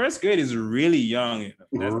 First grade is really young.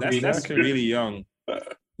 That's really young.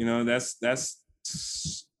 That's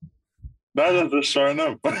that is just showing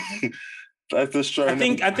up. That's just showing up.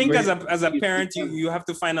 I think as a parent, you have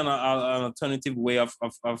to find an alternative way of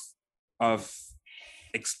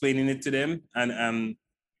explaining it to them and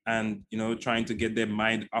trying to get their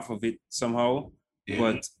mind off of it somehow. Yeah.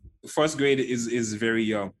 But first grade is very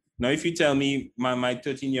young. Now, if you tell me my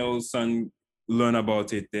 13-year-old son learn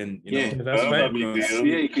about it, then that's right.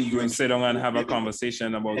 You can sit down and have a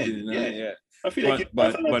conversation about it. Yeah. I feel like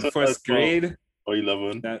but first grade or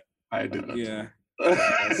 11. That I did not. Yeah.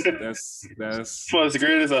 That's first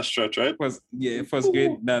grade is a stretch, right? First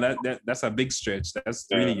grade. No, that's a big stretch. That's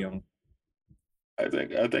really young. I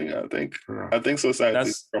think society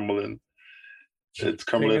is crumbling. It's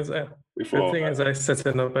crumbling. The thing is, I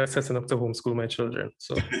setting up to homeschool my children.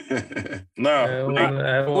 So no,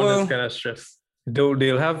 I don't want this kind of stress.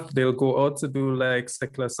 They'll go out to do like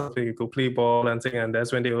secular stuff. They go play ball and thing, and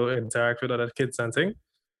that's when they will interact with other kids and thing.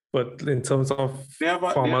 But in terms of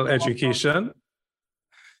formal education,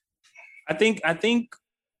 I think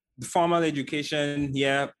the formal education,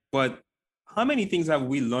 yeah. But how many things have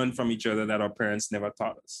we learned from each other that our parents never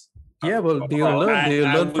taught us? Yeah, well, they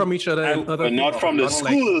learn from each other. But not from the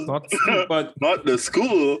school. But not the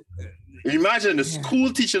school. Imagine the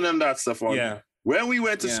school teaching them that stuff. Yeah. When we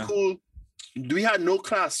went to school, we had no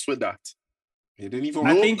class with that. They didn't even.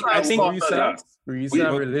 I think we used to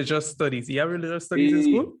have religious studies. You have religious studies in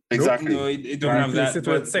school? Exactly. No, it don't have that.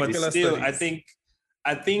 But still, studies.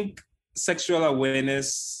 I think sexual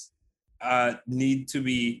awareness need to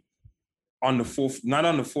be on the not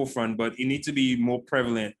on the forefront, but it needs to be more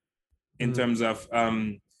prevalent in terms of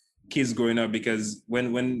kids growing up, because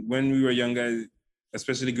when we were younger,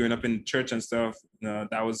 especially growing up in church and stuff,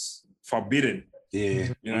 that was forbidden. Yeah.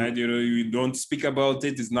 You don't speak about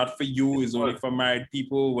it. It's not for you. It's only for married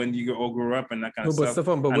people when you all grow up and that kind of stuff.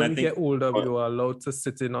 But when you get older, we were allowed to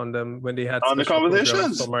sit in on them when they had on the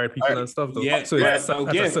conversations for married people and stuff. Though. Yeah. So it's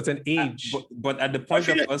at a certain age. But at the point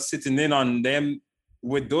of us sitting in on them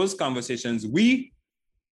with those conversations, we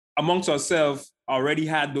amongst ourselves already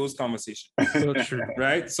had those conversations. So true.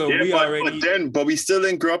 Right? So but we still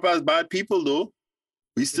didn't grow up as bad people though.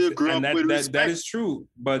 We still grew up with respect. That is true.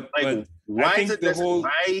 But why is it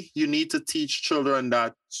why you need to teach children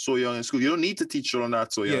that so young in school? You don't need to teach children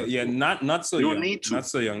that so young. Yeah, not so young. You don't need to. Not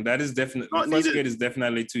so young. That is definitely first grade is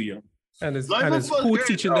definitely too young. And it's who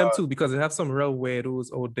teaching them too, because they have some real weirdos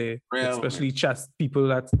out there, especially people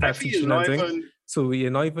that teaching them things. So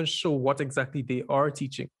we're not even sure what exactly they are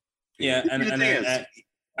teaching. Yeah, and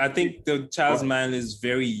I think the child's mind is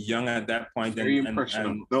very young at that point. Very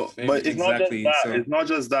impressionable. But it's not just that. It's not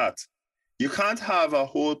just that. You can't have a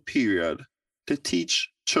whole period to teach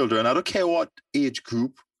children, I don't care what age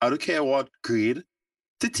group, I don't care what grade,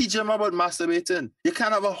 to teach them about masturbating. You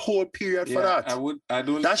can't have a whole period for that.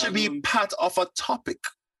 That should be part of a topic,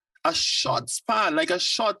 a short span, like a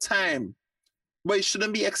short time. But it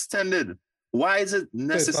shouldn't be extended. Why is it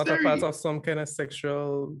necessary? It's not a part of some kind of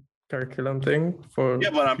sexual curriculum thing for. Yeah,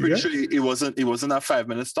 but I'm pretty sure it wasn't a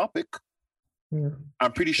 5-minute topic. Yeah.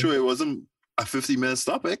 I'm pretty sure it wasn't a 50-minute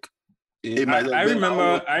topic. I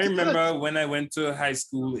remember when I went to high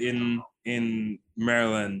school in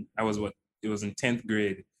Maryland. It was in 10th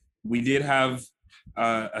grade. We did have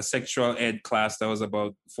a sexual ed class that was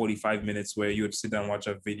about 45 minutes, where you would sit down and watch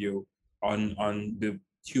a video on the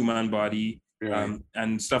human body,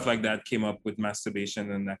 and stuff like that came up with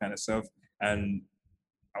masturbation and that kind of stuff. And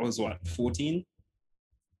I was 14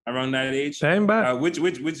 around that age. Time back. Which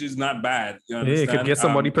is not bad. You understand? Yeah, you could get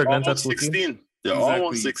somebody pregnant at 14. 16. Yeah, Exactly.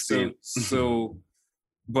 almost 16. So,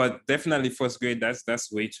 but definitely first grade.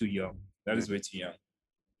 That's way too young. That is way too young.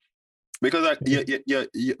 Because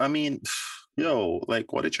I mean, yo,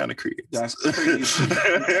 like what are they trying to create? That's crazy.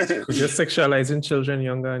 You're sexualizing children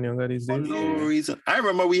younger and younger these days. For no reason. I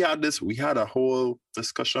remember we had a whole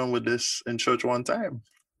discussion with this in church one time.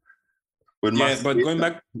 But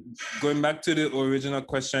going back to the original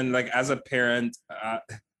question, like as a parent,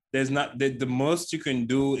 there's not the most you can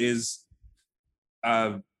do is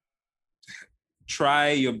try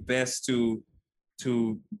your best to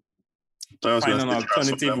find an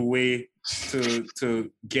alternative way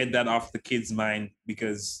to get that off the kid's mind,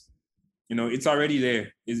 because it's already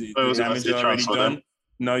there. The damage is already done.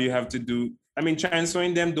 Now you have to do. I mean,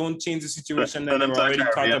 transferring them don't change the situation that you already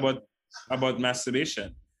talked about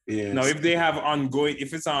masturbation. Yes. Now, if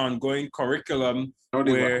it's an ongoing curriculum,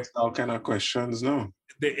 where all kind of questions, no.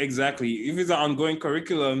 Exactly. If it's an ongoing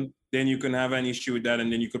curriculum, then you can have an issue with that,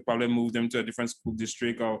 and then you could probably move them to a different school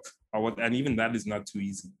district or what. And even that is not too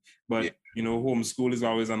easy. But homeschool is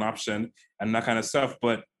always an option and that kind of stuff.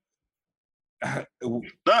 But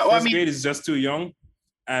first grade is just too young.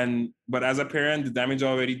 But as a parent, the damage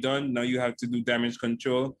already done. Now you have to do damage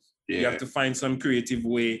control. Yeah. You have to find some creative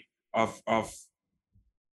way of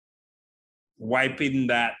wiping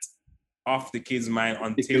that off the kid's mind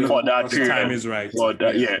until the time is right.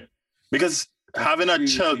 Because having a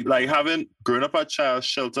child, growing up a child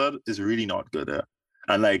sheltered is really not good.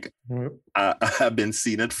 And I have been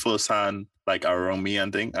seeing it firsthand, around me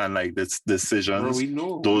and thing, and this decisions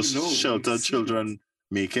those sheltered children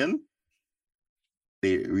making,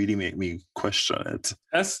 they really make me question it.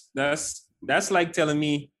 That's like telling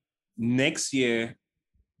me next year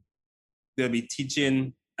they'll be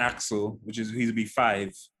teaching Axel, he'll be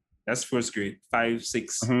 5. That's first grade, 5,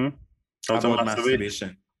 6. Mm-hmm. About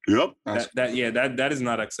masturbation. Yep. That is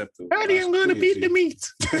not acceptable. Daddy, I'm gonna beat the meat.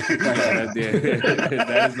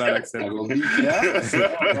 That is not acceptable.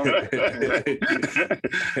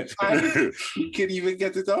 You can't even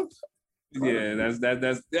get it up. Yeah,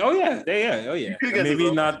 that's. Oh yeah.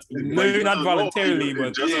 Maybe not voluntarily,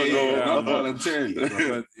 but not voluntarily,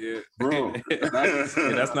 but bro.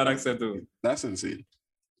 That's not acceptable. That's insane.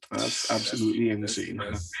 That's absolutely insane.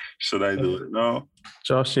 Should I do it? No.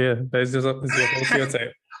 Josh, that's your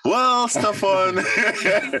time. Well, Stefan,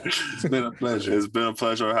 it's been a pleasure. It's been a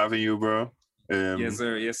pleasure having you, bro. Yes,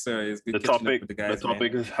 sir. It's good. The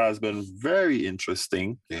topic has been very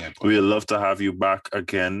interesting. Yeah, we'd love to have you back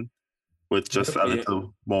again with just a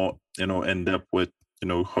little more, in depth with,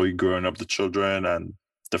 how you growing up the children and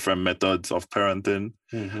different methods of parenting.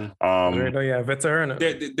 Mm-hmm. Veteran.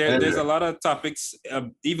 There's a lot of topics,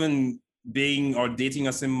 even being or dating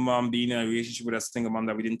a single mom, being in a relationship with a single mom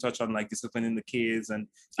that we didn't touch on, like disciplining the kids and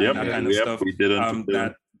that kind of stuff. We didn't.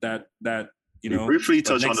 We briefly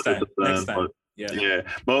touched on the next time.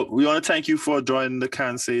 But we want to thank you for joining the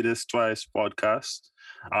Can't Say This Twice podcast.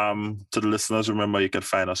 To the listeners, remember you can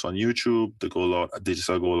find us on YouTube, the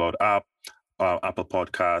Digital Go Loud app, Apple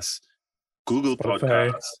Podcasts, Google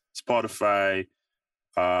Podcasts, Spotify.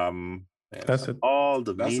 That's it. All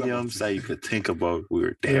the mediums that you could think about, we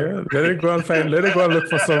were there. Yeah, let it go and look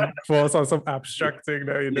for some abstract thing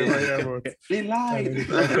that you never hear about. They lied.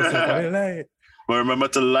 But remember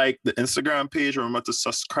to like the Instagram page. Remember to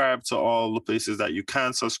subscribe to all the places that you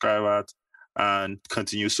can subscribe at, and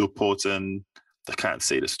continue supporting the Can't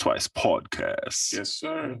Say This Twice podcast. Yes,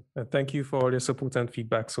 sir. Thank you for all your support and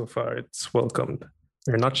feedback so far. It's welcomed.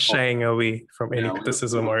 We're not shying away from any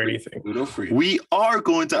criticism or anything. We are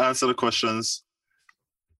going to answer the questions.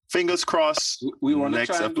 Fingers crossed. We want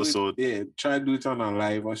next episode. Try to do it on a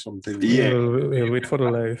live or something. Yeah, we'll wait for the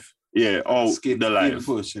live. Yeah, the live.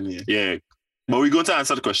 Portion, yeah. But we're going to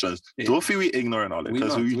answer the questions. Yeah. Don't feel we ignoring all it,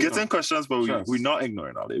 because we get in questions, but we're not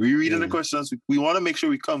ignoring all it. We read in the questions. We want to make sure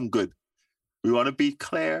we come good. We want to be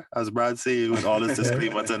clear, as Brad said, with all this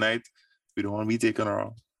disclaimer tonight. We don't want to be taken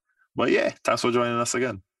wrong. But thanks for joining us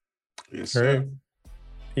again. Yes, sir.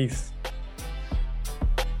 Peace.